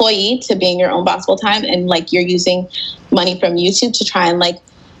employee to being your own boss full time, and like you're using money from YouTube to try and like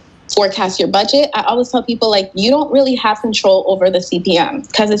forecast your budget, I always tell people like you don't really have control over the CPM,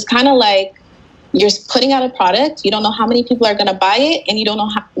 because it's kind of like you're putting out a product, you don't know how many people are going to buy it, and you don't know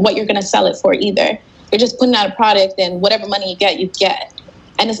what you're going to sell it for either. You're just putting out a product, and whatever money you get.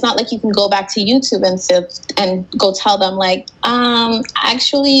 And it's not like you can go back to YouTube and go tell them like,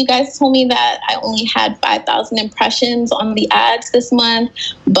 actually, you guys told me that I only had 5,000 impressions on the ads this month,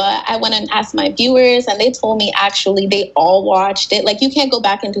 but I went and asked my viewers and they told me actually they all watched it. Like you can't go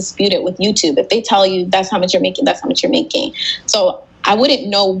back and dispute it with YouTube. If they tell you that's how much you're making, that's how much you're making. So I wouldn't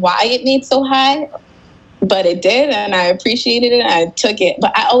know why it made so high, but it did, and I appreciated it and I took it.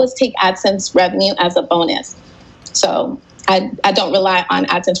 But I always take AdSense revenue as a bonus. So I don't rely on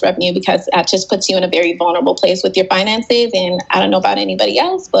AdSense revenue because that just puts you in a very vulnerable place with your finances. And I don't know about anybody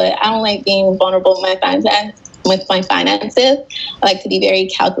else, but I don't like being vulnerable with my finances. I like to be very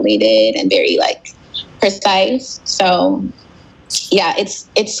calculated and very like precise. So yeah,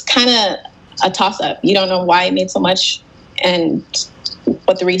 it's kind of a toss up. You don't know why it made so much and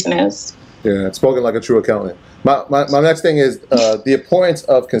what the reason is. Yeah, it's spoken like a true accountant. My next thing is the importance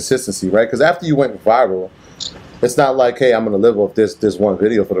of consistency, right? Because after you went viral, it's not like, hey, I'm going to live off this one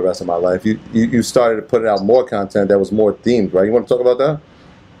video for the rest of my life. You started putting out more content that was more themed, right? You want to talk about that?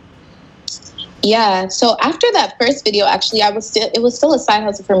 Yeah. So after that first video, actually, it was still a side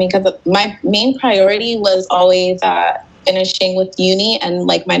hustle for me, because my main priority was always finishing with uni and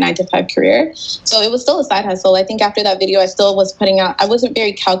like my 9-to-5 career. So it was still a side hustle. I think after that video, I still was putting out, I wasn't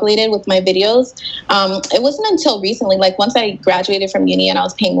very calculated with my videos. It wasn't until recently, like once I graduated from uni and I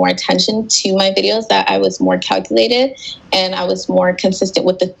was paying more attention to my videos, that I was more calculated and I was more consistent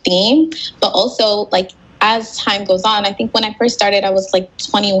with the theme. But also like as time goes on, I think when I first started, I was like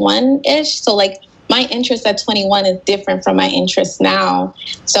 21-ish. So like my interest at 21 is different from my interest now.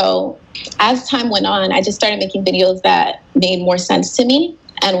 So as time went on, I just started making videos that made more sense to me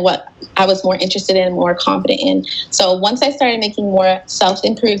and what I was more interested in, more confident in. So once I started making more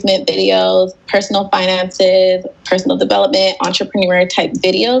self-improvement videos, personal finances, personal development, entrepreneur type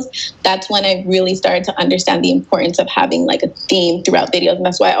videos, that's when I really started to understand the importance of having like a theme throughout videos. And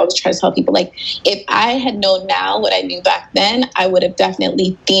that's why I always try to tell people, like, if I had known now what I knew back then, I would have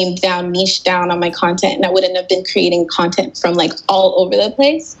definitely themed down, niched down on my content, and I wouldn't have been creating content from like all over the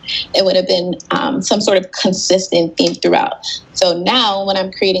place. It would have been some sort of consistent theme throughout. So now when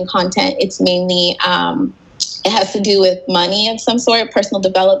I'm creating content, it's mainly it has to do with money of some sort, personal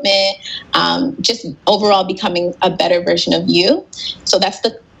development, just overall becoming a better version of you. So that's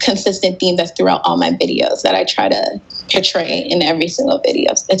the consistent theme that's throughout all my videos that I try to portray in every single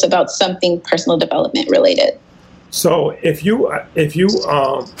video. It's about something personal development related. So if you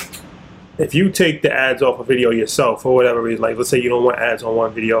take the ads off a video yourself for whatever reason, like let's say you don't want ads on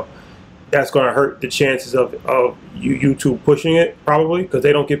one video, that's going to hurt the chances of YouTube pushing it, probably, because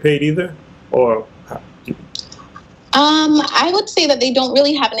they don't get paid either? Or I would say that they don't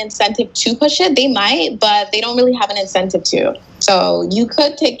really have an incentive to push it. They might, but they don't really have an incentive to. So you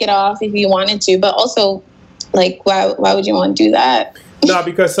could take it off if you wanted to, but also, like, why would you want to do that? No,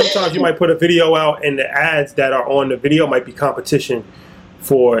 because sometimes you might put a video out and the ads that are on the video might be competition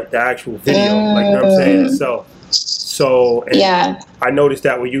for the actual video. Like, you know what I'm saying? So yeah, I noticed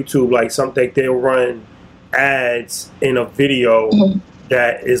that with YouTube, like something they'll run ads in a video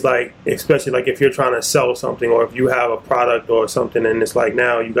that is like, especially like if you're trying to sell something or if you have a product or something, and it's like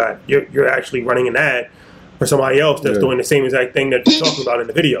now you're actually running an ad for somebody else that's doing the same exact thing that you're talking about in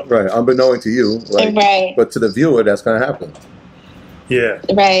the video. Right, unbeknown to you, like, right? But to the viewer, that's going to happen. Yeah.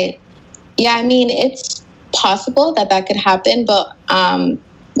 Right. Yeah, I mean, it's possible that could happen, but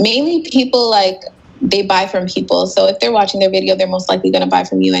mainly people like, they buy from people. So if they're watching their video, they're most likely going to buy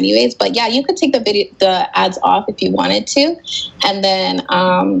from you anyways. But yeah, you could take the ads off if you wanted to. And then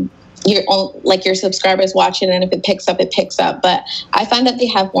your subscribers watch it, and if it picks up, it picks up. But I find that they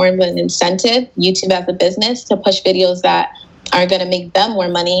have more of an incentive, YouTube as a business, to push videos that are going to make them more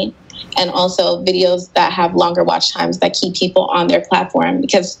money, and also videos that have longer watch times that keep people on their platform.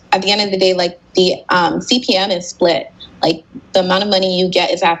 Because at the end of the day, like the CPM is split. Like the amount of money you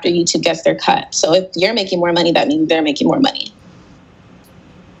get is after YouTube gets their cut. So if you're making more money, that means they're making more money.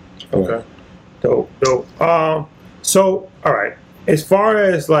 Okay. Dope. So, all right. As far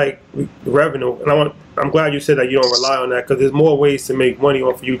as like revenue, and I'm glad you said that you don't rely on that, because there's more ways to make money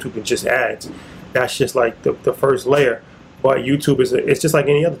off of YouTube than just ads. That's just like the first layer. But YouTube it's just like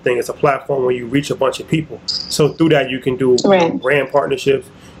any other thing. It's a platform where you reach a bunch of people. So through that, you can do brand partnerships.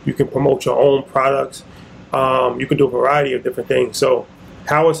 You can promote your own products. You can do a variety of different things. So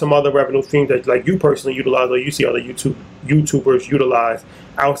how are some other revenue streams that like you personally utilize or you see other YouTubers utilize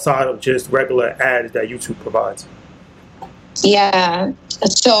outside of just regular ads that YouTube provides? Yeah.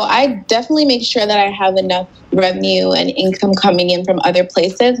 So I definitely make sure that I have enough revenue and income coming in from other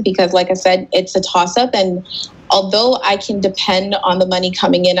places, because like I said, it's a toss-up. And although I can depend on the money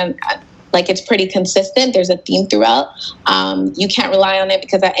coming in and like it's pretty consistent, there's a theme throughout, you can't rely on it,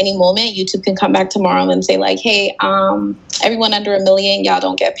 because at any moment YouTube can come back tomorrow and say like, hey, everyone under 1 million, y'all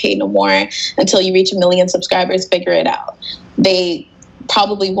don't get paid no more until you reach 1 million subscribers, figure it out. They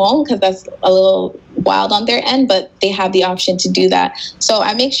probably won't, because that's a little wild on their end, but they have the option to do that. So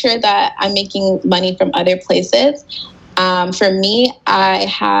I make sure that I'm making money from other places. For me, I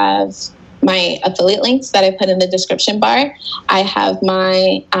have my affiliate links that I put in the description bar. I have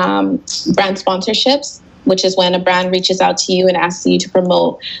my brand sponsorships, which is when a brand reaches out to you and asks you to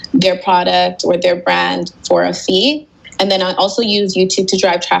promote their product or their brand for a fee. And then I also use YouTube to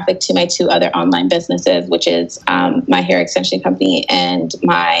drive traffic to my 2 other online businesses, which is my hair extension company and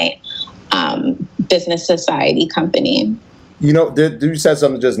my business society company. You know, you said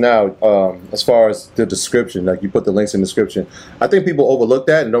something just now as far as the description, like you put the links in the description. I think people overlook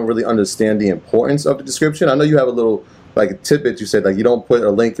that and don't really understand the importance of the description. I know you have a little like tidbit you said, like you don't put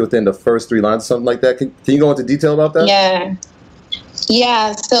a link within the first 3 lines or something like that. Can you go into detail about that?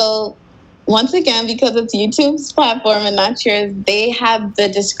 Yeah. So once again, because it's YouTube's platform and not yours, they have the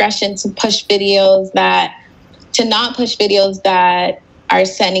discretion to not push videos that are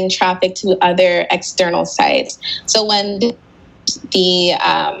sending traffic to other external sites. So when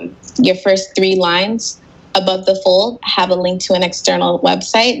your first 3 lines above the fold have a link to an external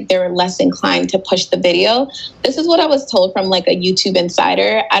website, they're less inclined to push the video. This is what I was told from like a YouTube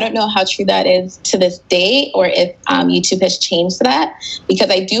insider. I don't know how true that is to this day, or if YouTube has changed that, because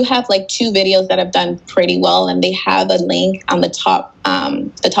I do have like 2 videos that have done pretty well and they have a link on the top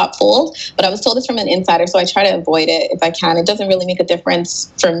fold. But I was told this from an insider, so I try to avoid it if I can. It doesn't really make a difference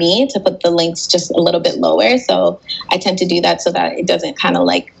for me to put the links just a little bit lower. So I tend to do that so that it doesn't kind of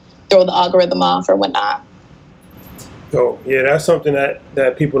like throw the algorithm off or whatnot. So yeah, that's something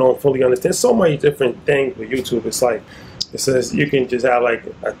that people don't fully understand. So many different things with YouTube. It's like, it says you can just have like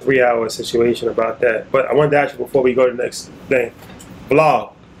a 3-hour situation about that. But I wanted to ask you before we go to the next thing,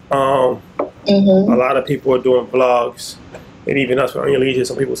 vlog. A lot of people are doing vlogs, and even us on Your Leisure,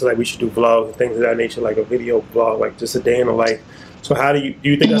 some people say like we should do vlogs and things of that nature, like a video vlog, like just a day in the life. So how do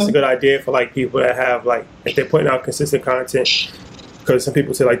you think that's a good idea for like people that have like, if they're putting out consistent content? Because some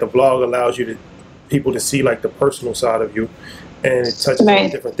people say like the vlog allows people to see like the personal side of you, and it touches on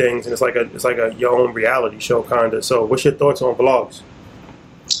different things, and it's like a your own reality show kind of. So what's your thoughts on vlogs?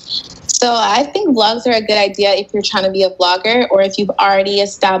 So I think vlogs are a good idea if you're trying to be a vlogger or if you've already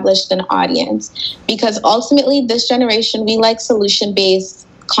established an audience, because ultimately this generation, we like solution-based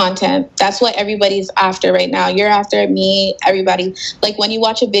content. That's what everybody's after right now. You're after, me, everybody. Like when you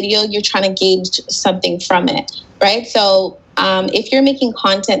watch a video, you're trying to gauge something from it, right? So if you're making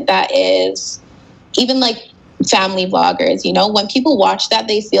content that is even like family vloggers, you know, when people watch that,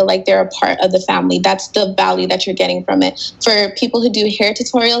 they feel like they're a part of the family. That's the value that you're getting from it. For people who do hair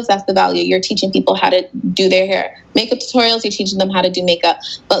tutorials, that's the value. You're teaching people how to do their hair. Makeup tutorials, you're teaching them how to do makeup.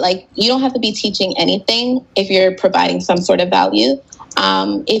 But like, you don't have to be teaching anything if you're providing some sort of value.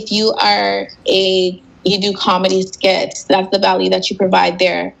 If you do comedy skits, that's the value that you provide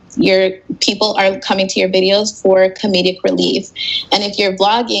there. Your people are coming to your videos for comedic relief. And if you're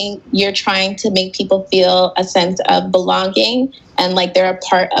vlogging, you're trying to make people feel a sense of belonging and like they're a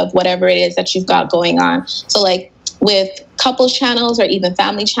part of whatever it is that you've got going on. So like with couples channels or even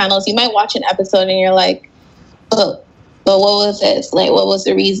family channels, you might watch an episode and you're like, oh, but what was this? Like, what was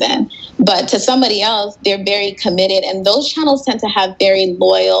the reason? But to somebody else, they're very committed. And those channels tend to have very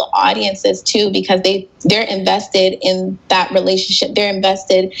loyal audiences too, because they're invested in that relationship. They're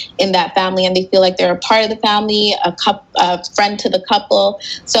invested in that family, and they feel like they're a part of the family, a friend to the couple.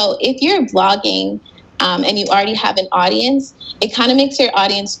 So if you're vlogging and you already have an audience, it kind of makes your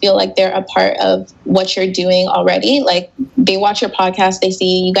audience feel like they're a part of what you're doing already. Like they watch your podcast, they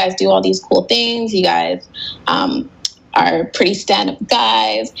see you guys do all these cool things. You guys are pretty stand-up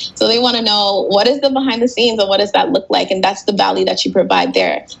guys. So they want to know, what is the behind the scenes and what does that look like? And that's the value that you provide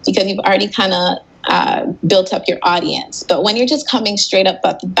there, because you've already kind of built up your audience. But when you're just coming straight up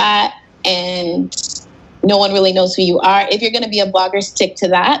at the bat and no one really knows who you are, if you're going to be a blogger, stick to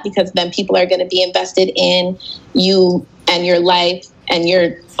that, because then people are going to be invested in you and your life, and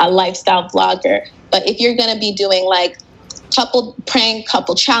you're a lifestyle vlogger. But if you're going to be doing like couple prank,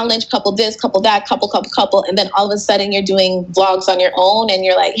 couple challenge, couple this, couple that, couple, and then all of a sudden you're doing vlogs on your own and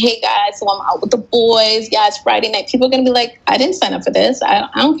you're like, hey guys, so I'm out with the boys. Yeah, it's Friday night. People are going to be like, I didn't sign up for this. I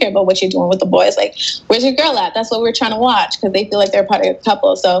don't care about what you're doing with the boys. Like, where's your girl at? That's what we're trying to watch, because they feel like they're part of a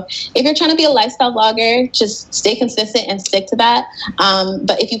couple. So if you're trying to be a lifestyle vlogger, just stay consistent and stick to that.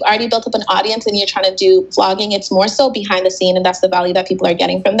 But if you've already built up an audience and you're trying to do vlogging, it's more so behind the scene, and that's the value that people are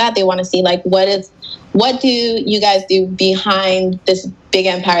getting from that. They want to see like, what do you guys do behind this big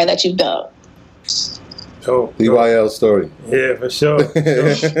empire that you built? So, EYL story. Yeah, for sure.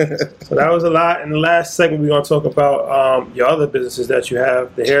 So that was a lot. In the last segment, we're going to talk about your other businesses that you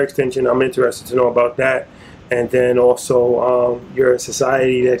have, the hair extension. I'm interested to know about that. And then also your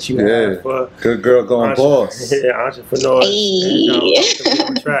society that you have. Good girl going boss. Yeah, entrepreneurs. Hey.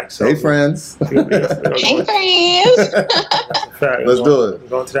 On track, so hey, friends. Hey, friends. Let's do it. We're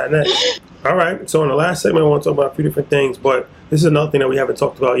going to that next. All right. So in the last segment, I want to talk about a few different things, but this is another thing that we haven't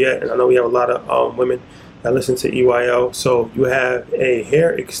talked about yet. And I know we have a lot of women that listen to EYL. So you have a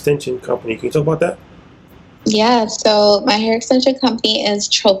hair extension company. Can you talk about that? Yeah, so my hair extension company is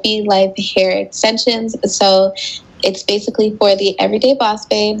Trophy Life Hair Extensions. So it's basically for the everyday boss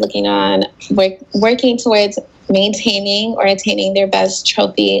babe looking on, working towards maintaining or attaining their best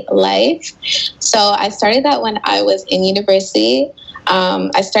trophy life. So I started that when I was in university.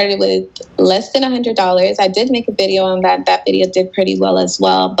 I started with less than $100. I did make a video on that. That video did pretty well as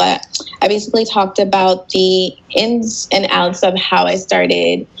well. But I basically talked about the ins and outs of how I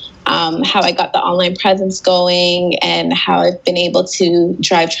started how I got the online presence going, and how I've been able to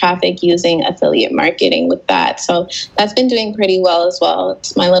drive traffic using affiliate marketing with that. So that's been doing pretty well as well.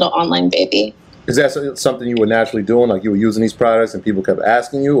 It's my little online baby. Is that something you were naturally doing, like you were using these products and people kept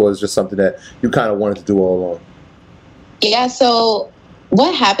asking you, or is it just something that you kind of wanted to do all along? Yeah, so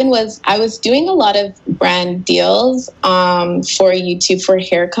what happened was I was doing a lot of brand deals for YouTube for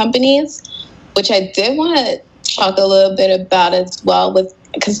hair companies, which I did want to talk a little bit about as well,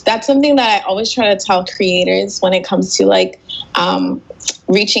 because that's something that I always try to tell creators when it comes to like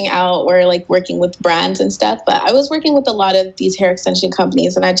reaching out or like working with brands and stuff. But I was working with a lot of these hair extension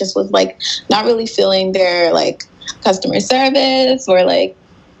companies, and I just was like not really feeling their like customer service, or like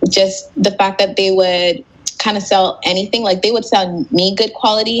just the fact that they would kind of sell anything. Like they would sell me good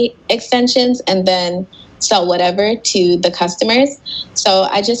quality extensions and then sell whatever to the customers. So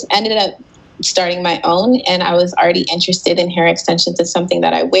I just ended up starting my own, and I was already interested in hair extensions. It's something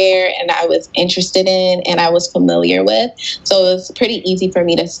that I wear and I was interested in and I was familiar with. So it was pretty easy for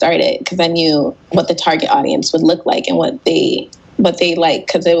me to start it because I knew what the target audience would look like and what they like,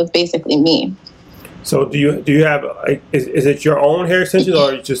 because it was basically me. So do you have like, is it your own hair extensions,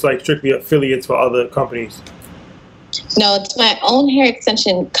 or just like strictly affiliates for other companies? No, it's my own hair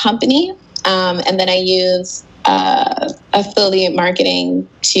extension company, and then I use affiliate marketing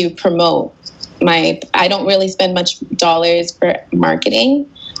to promote I don't really spend much dollars for marketing,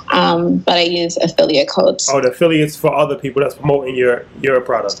 but I use affiliate codes. Oh, the affiliates for other people that's promoting your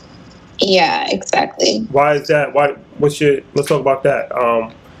product. Yeah, exactly. Why is that? Let's talk about that.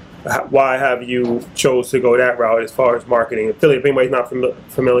 Why have you chose to go that route as far as marketing? Affiliate, if anybody's not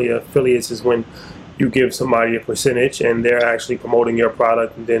familiar, affiliates is when you give somebody a percentage and they're actually promoting your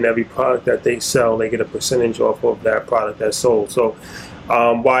product, and then every product that they sell, they get a percentage off of that product that's sold. So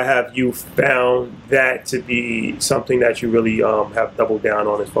why have you found that to be something that you really have doubled down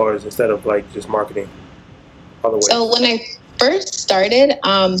on, as far as instead of like just marketing other ways? So when I first started,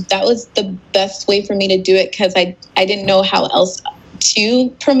 that was the best way for me to do it, because I didn't know how else to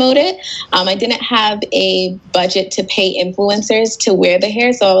promote it. I didn't have a budget to pay influencers to wear the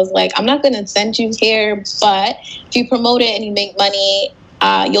hair. So I was like, I'm not going to send you hair, but if you promote it and you make money,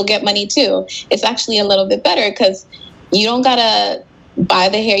 you'll get money too. It's actually a little bit better because you don't got to buy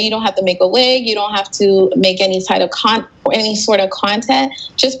the hair. You don't have to make a wig. You don't have to make any sort of content.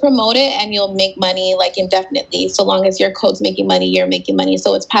 Just promote it and you'll make money like indefinitely. So long as your code's making money, you're making money.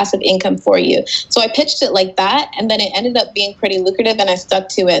 So it's passive income for you. So I pitched it like that, and then it ended up being pretty lucrative, and I stuck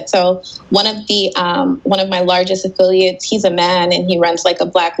to it. So one of my largest affiliates, he's a man, and he runs like a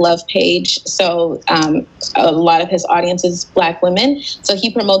Black love page. So a lot of his audience is Black women. So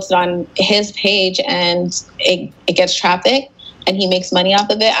he promotes it on his page, and it gets traffic. And he makes money off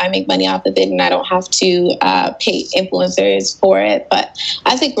of it. I make money off of it, and I don't have to pay influencers for it. But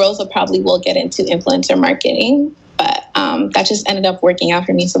as it grows, I probably will get into influencer marketing. But that just ended up working out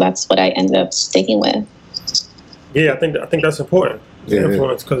for me, so that's what I ended up sticking with. Yeah, I think that's important.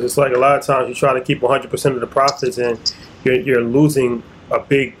 Influence, because it's like a lot of times you try to keep 100% of the profits, and you're losing a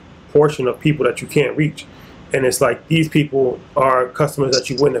big portion of people that you can't reach. And it's like these people are customers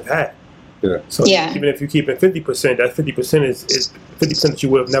that you wouldn't have had. Yeah. So even if you keep it 50%, that 50% is 50% that you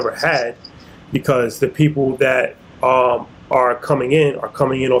would have never had, because the people that are coming in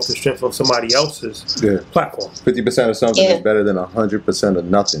off the strength of somebody else's platform. 50% of something is better than 100% of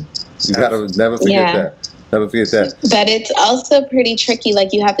nothing. You gotta never forget that. Never forget that. But it's also pretty tricky.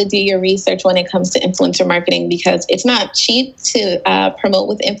 Like, you have to do your research when it comes to influencer marketing, because it's not cheap to promote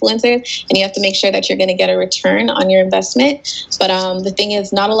with influencers, and you have to make sure that you're going to get a return on your investment. But the thing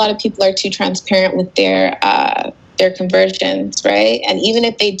is, not a lot of people are too transparent with their conversions, right? And even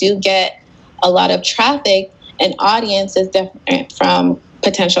if they do get a lot of traffic, an audience is different from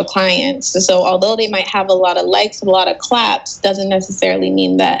potential clients. So although they might have a lot of likes, a lot of claps, doesn't necessarily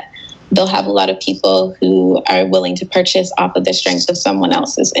mean that they'll have a lot of people who are willing to purchase off of the strength of someone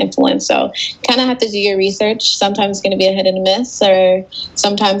else's influence. So kind of have to do your research. Sometimes it's going to be a hit and a miss, or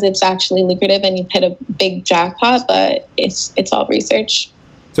sometimes it's actually lucrative and you hit a big jackpot, but it's all research.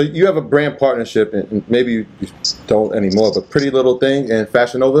 So you have a brand partnership, and maybe you don't anymore, but Pretty Little Thing and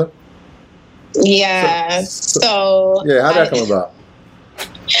Fashion Nova? Yeah. So yeah, how'd that come about?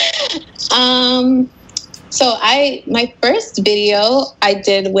 So my first video I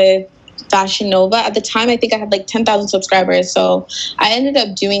did with Fashion Nova. At the time, I think I had like 10,000 subscribers. So I ended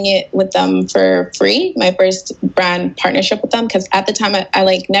up doing it with them for free, my first brand partnership with them, because at the time I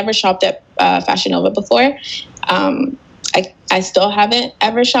like never shopped at Fashion Nova before. I still haven't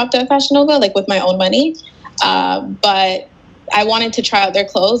ever shopped at Fashion Nova, like with my own money. But I wanted to try out their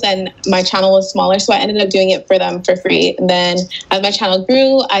clothes, and my channel was smaller, so I ended up doing it for them for free. And then as my channel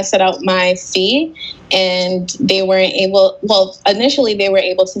grew, I set out my fee, and they weren't able, well, initially they were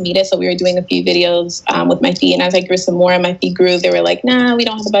able to meet it, so we were doing a few videos with my fee, and as I grew some more and my fee grew, they were like, nah, we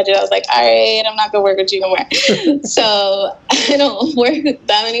don't have the budget. I was like, all right, I'm not gonna work with you no more. So I don't work with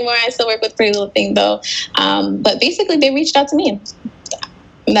them anymore. I still work with Pretty Little Thing though. But basically they reached out to me,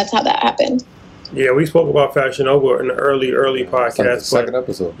 and that's how that happened. Yeah, we spoke about Fashion Nova in the early podcast. Second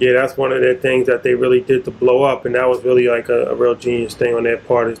episode. Yeah, that's one of their things that they really did to blow up, and that was really like a real genius thing on their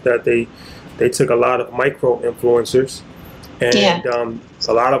part, is that they took a lot of micro influencers, and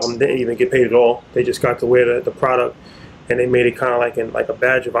a lot of them didn't even get paid at all. They just got to wear the product, and they made it kind of like a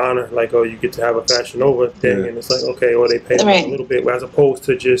badge of honor, like, oh, you get to have a Fashion Nova thing, and it's like, okay, well, they paid them a little bit, as opposed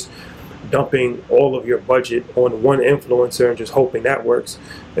to just dumping all of your budget on one influencer and just hoping that works.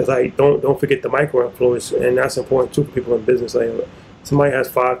 It's like, don't forget the micro influence, and that's important too for people in business. Like, somebody has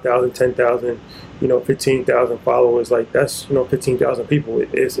 5,000, 10,000, 15,000 followers. Like, that's 15,000 people.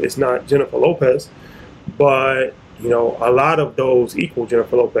 It's not Jennifer Lopez, but a lot of those equal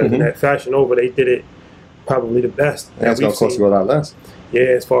Jennifer Lopez. And at Fashion Nova, they did it probably the best. And it's going to cost you a lot less. Yeah,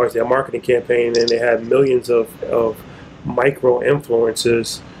 as far as their marketing campaign, and they had millions of micro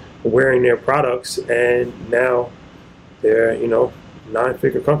influencers wearing their products, and now they're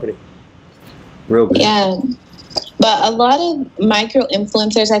 9-figure company. Real big. Yeah, but a lot of micro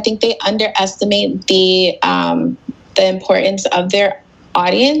influencers, I think they underestimate the importance of their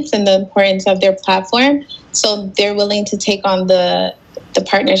audience and the importance of their platform. So they're willing to take on the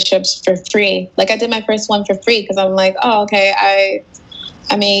partnerships for free. Like, I did my first one for free because I'm like, oh, okay,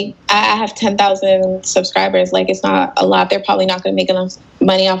 I mean, I have 10,000 subscribers. Like, it's not a lot. They're probably not going to make enough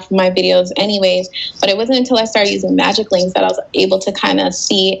money off of my videos anyways. But it wasn't until I started using Magic Links that I was able to kind of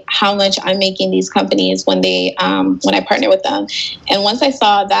see how much I'm making these companies when I partner with them. And once I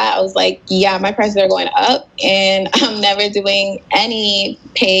saw that, I was like, yeah, my prices are going up, and I'm never doing any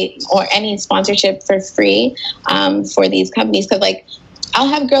paid or any sponsorship for free for these companies. Because, like, I'll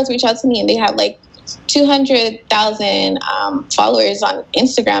have girls reach out to me, and they have, like, 200,000 followers on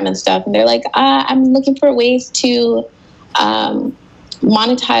Instagram and stuff, and they're like, I'm looking for ways to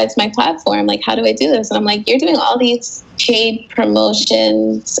monetize my platform. Like, how do I do this? And I'm like, you're doing all these paid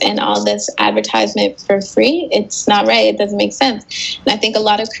promotions and all this advertisement for free. It's not right. It doesn't make sense. And I think a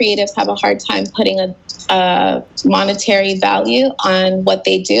lot of creatives have a hard time putting a monetary value on what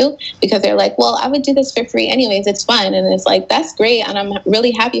they do, because they're like, well, I would do this for free anyways. It's fun. And it's like, that's great. And I'm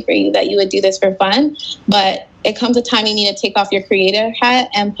really happy for you that you would do this for fun. But it comes a time you need to take off your creator hat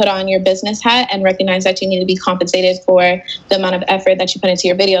and put on your business hat, and recognize that you need to be compensated for the amount of effort that you put into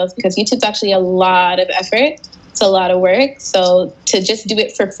your videos, because YouTube's actually a lot of effort. It's a lot of work. So to just do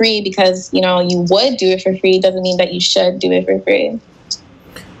it for free because, you would do it for free doesn't mean that you should do it for free.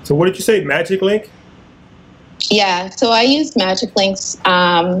 So what did you say, Magic Link? Yeah, so I use Magic Links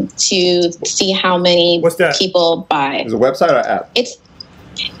to see how many people buy. Is it a website or app? It's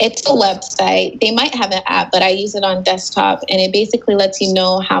a website. They might have an app, but I use it on desktop, and it basically lets you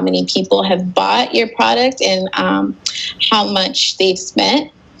know how many people have bought your product and how much they've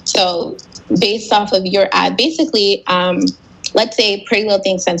spent. So based off of your ad, basically, let's say Pretty Little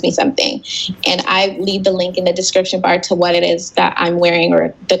Thing sends me something, and I leave the link in the description bar to what it is that I'm wearing,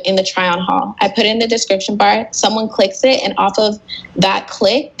 or in the try-on haul. I put it in the description bar, someone clicks it, and off of that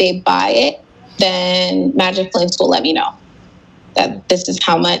click, they buy it, then Magic Links will let me know that this is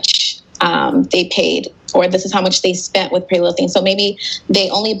how much they paid, or this is how much they spent with Pretty Little Thing. So maybe they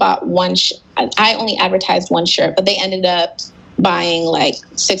only bought I only advertised one shirt, but they ended up buying like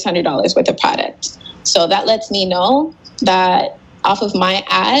 $600 worth of product. So that lets me know that off of my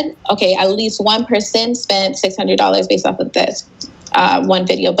ad, okay, at least one person spent $600 based off of this one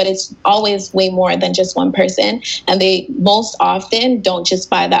video, but it's always way more than just one person. And they most often don't just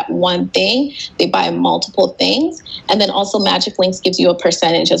buy that one thing, they buy multiple things. And then also Magic Links gives you a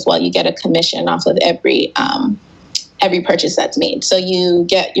percentage as well. You get a commission off of every purchase that's made. So you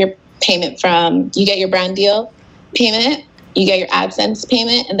get your payment you get your brand deal payment, you get your AdSense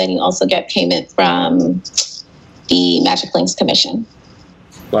payment, and then you also get payment from the Magic Links commission.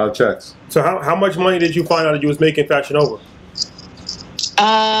 A lot of checks. So how much money did you find out that you was making Fashion Nova?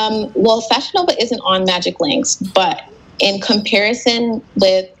 Well, Fashion Nova isn't on Magic Links, but in comparison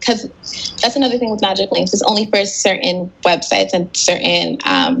with, because that's another thing with Magic Links, it's only for certain websites and certain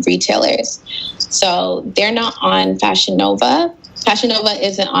retailers. So they're not on Fashion Nova. Fashion Nova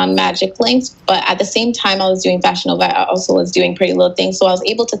isn't on Magic Links, but at the same time I was doing Fashion Nova, I also was doing Pretty Little Things. So I was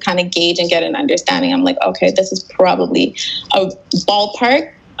able to kind of gauge and get an understanding. I'm like, okay, this is probably a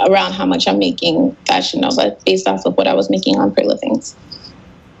ballpark around how much I'm making Fashion Nova based off of what I was making on Pretty Livings.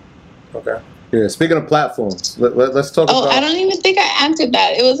 Okay. Yeah, speaking of platforms, let's talk about... I don't even think I answered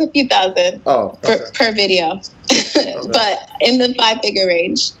that. It was a few thousand per video. Okay. But in the 5-figure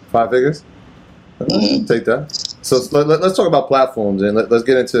range. 5 figures? Mm-hmm. Take that. So let's talk about platforms, and let's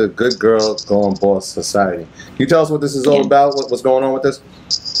get into Good Girl Going Boss Society. Can you tell us what this is all about? What's going on with this?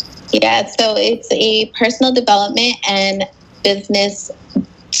 Yeah, so it's a personal development and business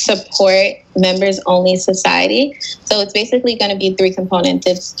support members only society. So it's basically going to be 3 components.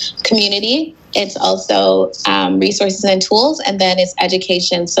 It's community, it's also resources and tools, and then it's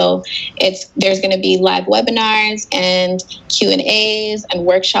education. So there's going to be live webinars and Q&As and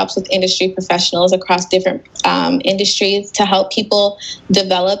workshops with industry professionals across different industries to help people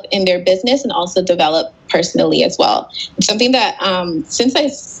develop in their business and also develop personally as well. It's something that since I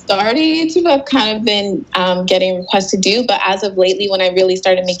started YouTube, I've kind of been getting requests to do, but as of lately, when I really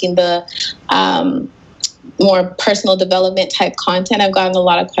started making the more personal development type content, I've gotten a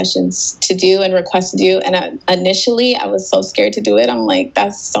lot of questions to do and requests to do. And initially, I was so scared to do it. I'm like,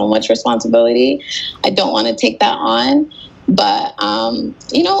 that's so much responsibility. I don't want to take that on. But,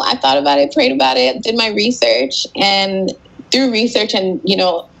 I thought about it, prayed about it, did my research. And through research and,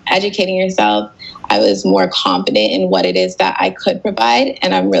 educating yourself, I was more confident in what it is that I could provide.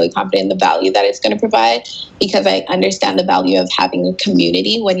 And I'm really confident in the value that it's going to provide because I understand the value of having a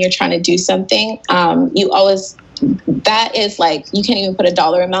community when you're trying to do something. That is like, you can't even put a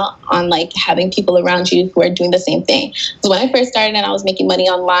dollar amount on like having people around you who are doing the same thing. So when I first started and I was making money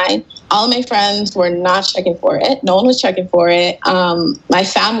online, all of my friends were not checking for it. No one was checking for it. My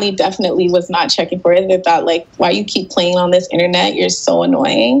family definitely was not checking for it. They thought like, why you keep playing on this internet? You're so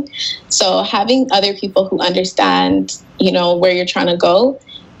annoying. So having other people who understand, where you're trying to go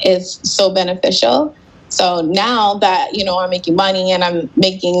is so beneficial. So now that, I'm making money and I'm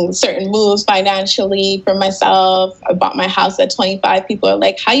making certain moves financially for myself, I bought my house at 25. People are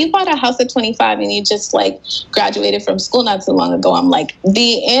like, how you bought a house at 25 and you just like graduated from school not so long ago? I'm like,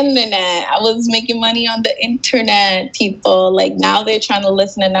 the internet. I was making money on the internet, people. Like now they're trying to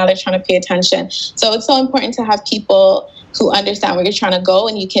listen and now they're trying to pay attention. So it's so important to have people who understand where you're trying to go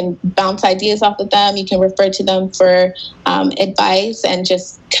and you can bounce ideas off of them. You can refer to them for advice and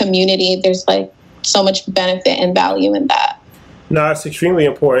just community. There's like so much benefit and value in that. No, it's extremely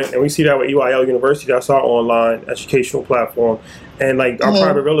important, and we see that with EYL University. That's our online educational platform, and like our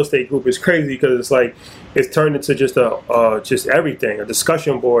private real estate group is crazy because it's like it's turned into just just everything, a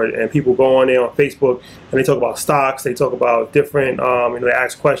discussion board, and people go on there on Facebook and they talk about stocks, they talk about different, they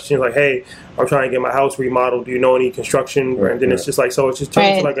ask questions like, "Hey, I'm trying to get my house remodeled. Do you know any construction?" Right, and then it's just like it's just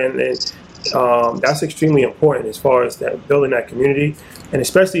turned into like that's extremely important as far as that building that community. And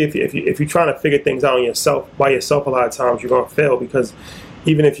especially if you're trying to figure things out by yourself, a lot of times you're going to fail because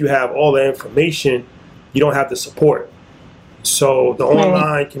even if you have all the information, you don't have the support. So the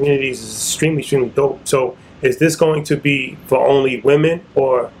online communities is extremely, extremely dope. So is this going to be for only women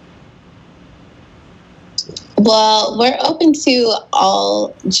or? Well, we're open to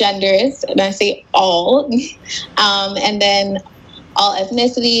all genders, and I say all, and then all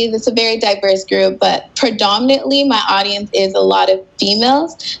ethnicities. It's a very diverse group, but predominantly my audience is a lot of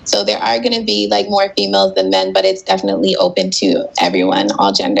females. So there are going to be like more females than men, but it's definitely open to everyone,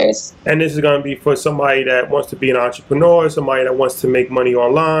 all genders. And this is going to be for somebody that wants to be an entrepreneur, somebody that wants to make money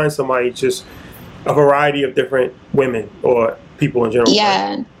online, somebody just a variety of different women or people in general.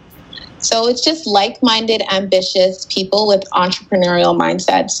 Yeah. Right? So it's just like-minded, ambitious people with entrepreneurial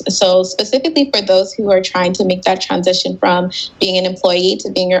mindsets. So specifically for those who are trying to make that transition from being an employee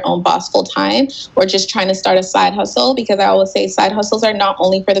to being your own boss full-time, or just trying to start a side hustle, because I always say side hustles are not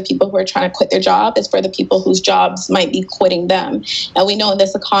only for the people who are trying to quit their job, it's for the people whose jobs might be quitting them. And we know in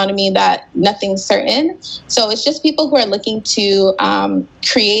this economy that nothing's certain. So it's just people who are looking to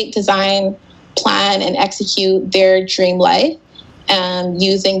create, design, plan, and execute their dream life.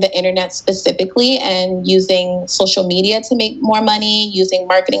 Using the internet specifically and using social media to make more money, using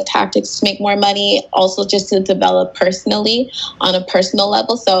marketing tactics to make more money, also just to develop personally on a personal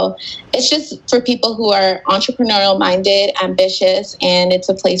level. So it's just for people who are entrepreneurial minded, ambitious, and it's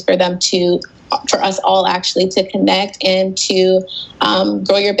a place for them for us all actually to connect and to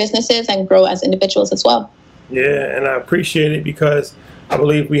grow your businesses and grow as individuals as well. Yeah, and I appreciate it because I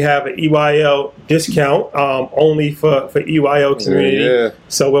believe we have an EYL discount only for EYL community. Yeah.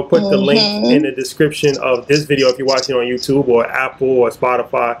 So we'll put the link in the description of this video if you're watching on YouTube or Apple or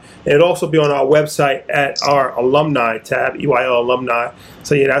Spotify. And it'll also be on our website at our alumni tab, EYL alumni.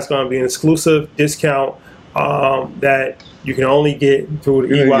 So yeah, that's going to be an exclusive discount that You can only get through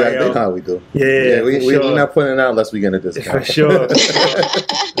the EYL. That's how we do. Yeah, we're not putting it out unless we get a discount. For sure.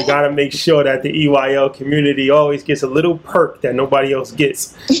 We got to make sure that the EYL community always gets a little perk that nobody else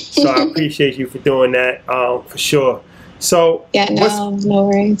gets. So I appreciate you for doing that, for sure. So no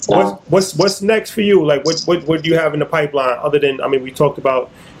worries. What's next for you? Like what do you have in the pipeline other than, I mean, we talked about,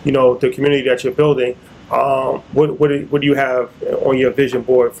 the community that you're building. What do you have on your vision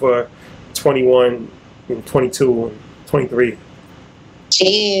board for 21 and 22 and 23?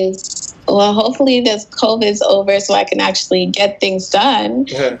 Jeez. Well, hopefully this COVID's over so I can actually get things done.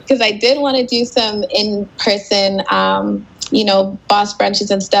 Because I did want to do some in-person, boss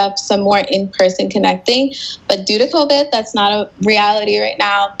brunches and stuff, some more in-person connecting. But due to COVID, that's not a reality right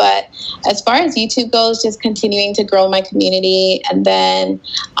now. But as far as YouTube goes, just continuing to grow my community. And then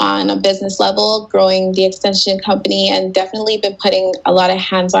on a business level, growing the extension company, and definitely been putting a lot of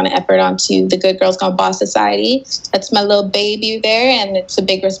hands-on effort onto the Good Girls Gone Boss Society. That's my little baby there, and it's a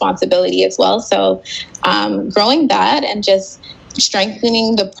big responsibility as well. So growing that and just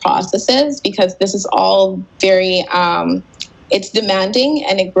strengthening the processes, because this is all very it's demanding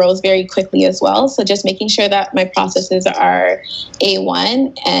and it grows very quickly as well. So just making sure that my processes are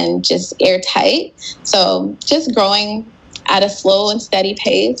A1 and just airtight. So just growing at a slow and steady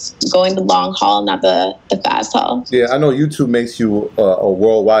pace, going the long haul, not the fast haul. Yeah, I know YouTube makes you a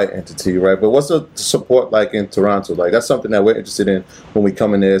worldwide entity, right? But what's the support like in Toronto? Like, that's something that we're interested in when we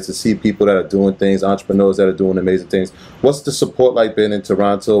come in there, is to see people that are doing things, entrepreneurs that are doing amazing things. What's the support like been in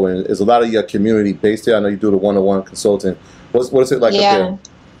Toronto? And is a lot of your community based there? I know you do the one-on-one consulting. What is it like up there?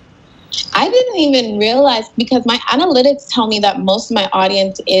 I didn't even realize, because my analytics tell me that most of my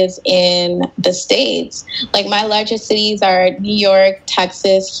audience is in the States. Like, my largest cities are New York,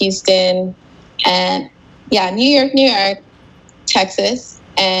 Texas, Houston, and New York, Texas,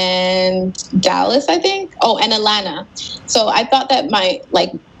 and Dallas, I think. Oh, and Atlanta. So I thought that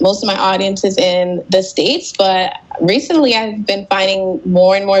most of my audience is in the States, but recently I've been finding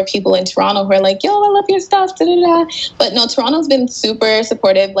more and more people in Toronto who are like, yo, I love your stuff, da-da-da. But no, Toronto's been super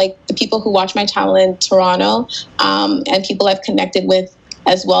supportive. Like, the people who watch my channel in Toronto, and people I've connected with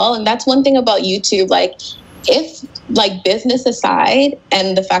as well. And that's one thing about YouTube. Like, if business aside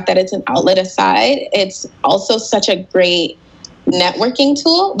and the fact that it's an outlet aside, it's also such a great networking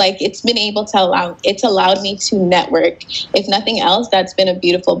tool. Like, it's allowed me to network. If nothing else, that's been a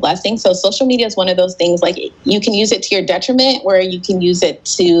beautiful blessing. So social media is one of those things, like, you can use it to your detriment or you can use it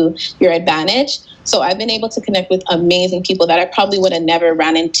to your advantage. So I've been able to connect with amazing people that I probably would have never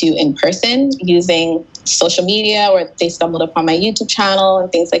ran into in person using social media, or they stumbled upon my YouTube channel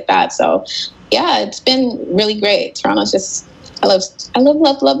and things like that. So yeah, it's been really great. Toronto's just, I love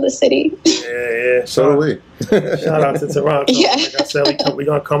the city. Yeah. So do we. Shout out to Toronto. Yeah. Like I said, we're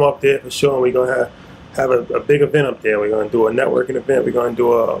going to come up there for sure. And we're going to have a big event up there. We're going to do a networking event. We're going to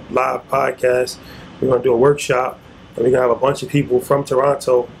do a live podcast. We're going to do a workshop. And we're going to have a bunch of people from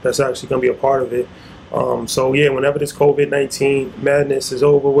Toronto that's actually going to be a part of it. So yeah, whenever this COVID-19 madness is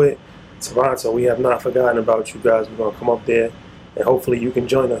over with, Toronto, we have not forgotten about you guys. We're going to come up there, and hopefully you can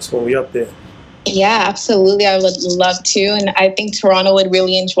join us when we're up there. Yeah, absolutely. I would love to. And I think Toronto would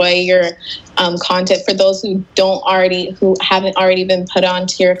really enjoy your content. For those who haven't already been put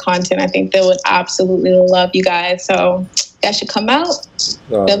onto your content, I think they would absolutely love you guys. So you guys should come out.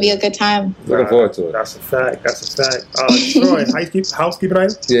 It'll be a good time. Looking forward to it. That's a fact. Troy, housekeeping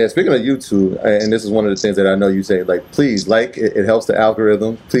items? Yeah, speaking of YouTube, and this is one of the things that I know you say, like, please like it. It helps the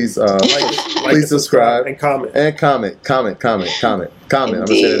algorithm. Please please subscribe and comment. And comment. I'm going to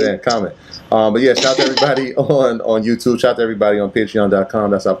say that and comment. But yeah, shout out to everybody on YouTube. Shout out to everybody on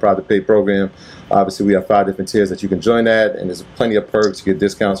Patreon.com. That's our Proud to Pay program. Obviously, we have 5 different tiers that you can join at, and there's plenty of perks. You get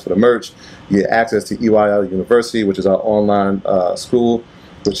discounts for the merch. You get access to EYL University, which is our online school,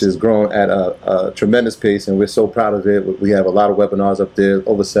 which has grown at a tremendous pace, and we're so proud of it. We have a lot of webinars up there,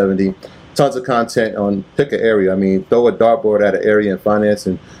 over 70. Tons of content on pick an area. I mean, throw a dartboard at an area in finance,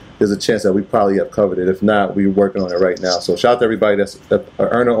 and there's a chance that we probably have covered it. If not, we're working on it right now. So shout out to everybody that's an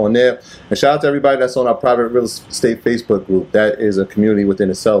earner on there. And shout out to everybody that's on our private real estate Facebook group. That is a community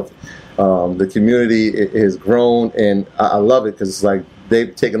within itself. The community has grown, and I love it because it's like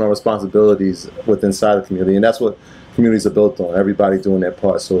they've taken on responsibilities within inside the community. And that's what communities are built on, everybody doing their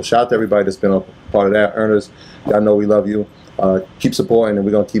part. So shout out to everybody that's been a part of that. Earners, y'all know we love you. Keep supporting, and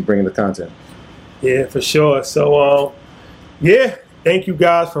we're going to keep bringing the content. Yeah, for sure. So, yeah. Thank you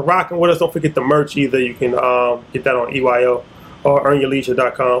guys for rocking with us. Don't forget the merch either. You can get that on EYL or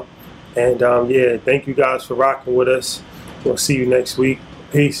earnyourleisure.com. And thank you guys for rocking with us. We'll see you next week.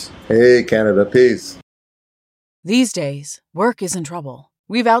 Peace. Hey, Canada. Peace. These days, work is in trouble.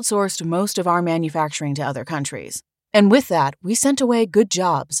 We've outsourced most of our manufacturing to other countries. And with that, we sent away good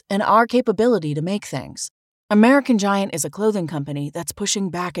jobs and our capability to make things. American Giant is a clothing company that's pushing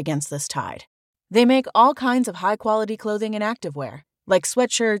back against this tide. They make all kinds of high-quality clothing and activewear, like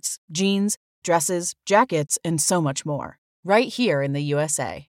sweatshirts, jeans, dresses, jackets, and so much more, right here in the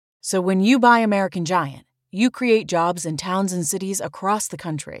USA. So when you buy American Giant, you create jobs in towns and cities across the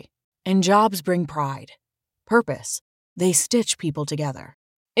country. And jobs bring pride, purpose. They stitch people together.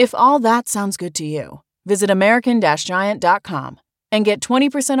 If all that sounds good to you, visit American-Giant.com and get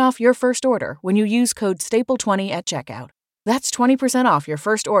 20% off your first order when you use code STAPLE20 at checkout. That's 20% off your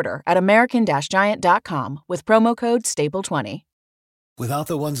first order at American-Giant.com with promo code STAPLE20. Without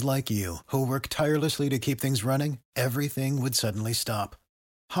the ones like you, who work tirelessly to keep things running, everything would suddenly stop.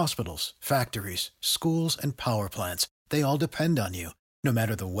 Hospitals, factories, schools, and power plants, they all depend on you. No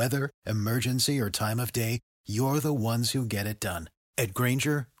matter the weather, emergency, or time of day, you're the ones who get it done. At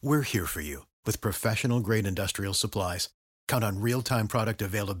Grainger, we're here for you with professional-grade industrial supplies. Count on real-time product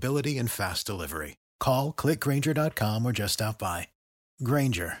availability and fast delivery. Call, click Grainger.com, or just stop by.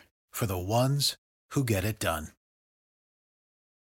 Grainger, for the ones who get it done.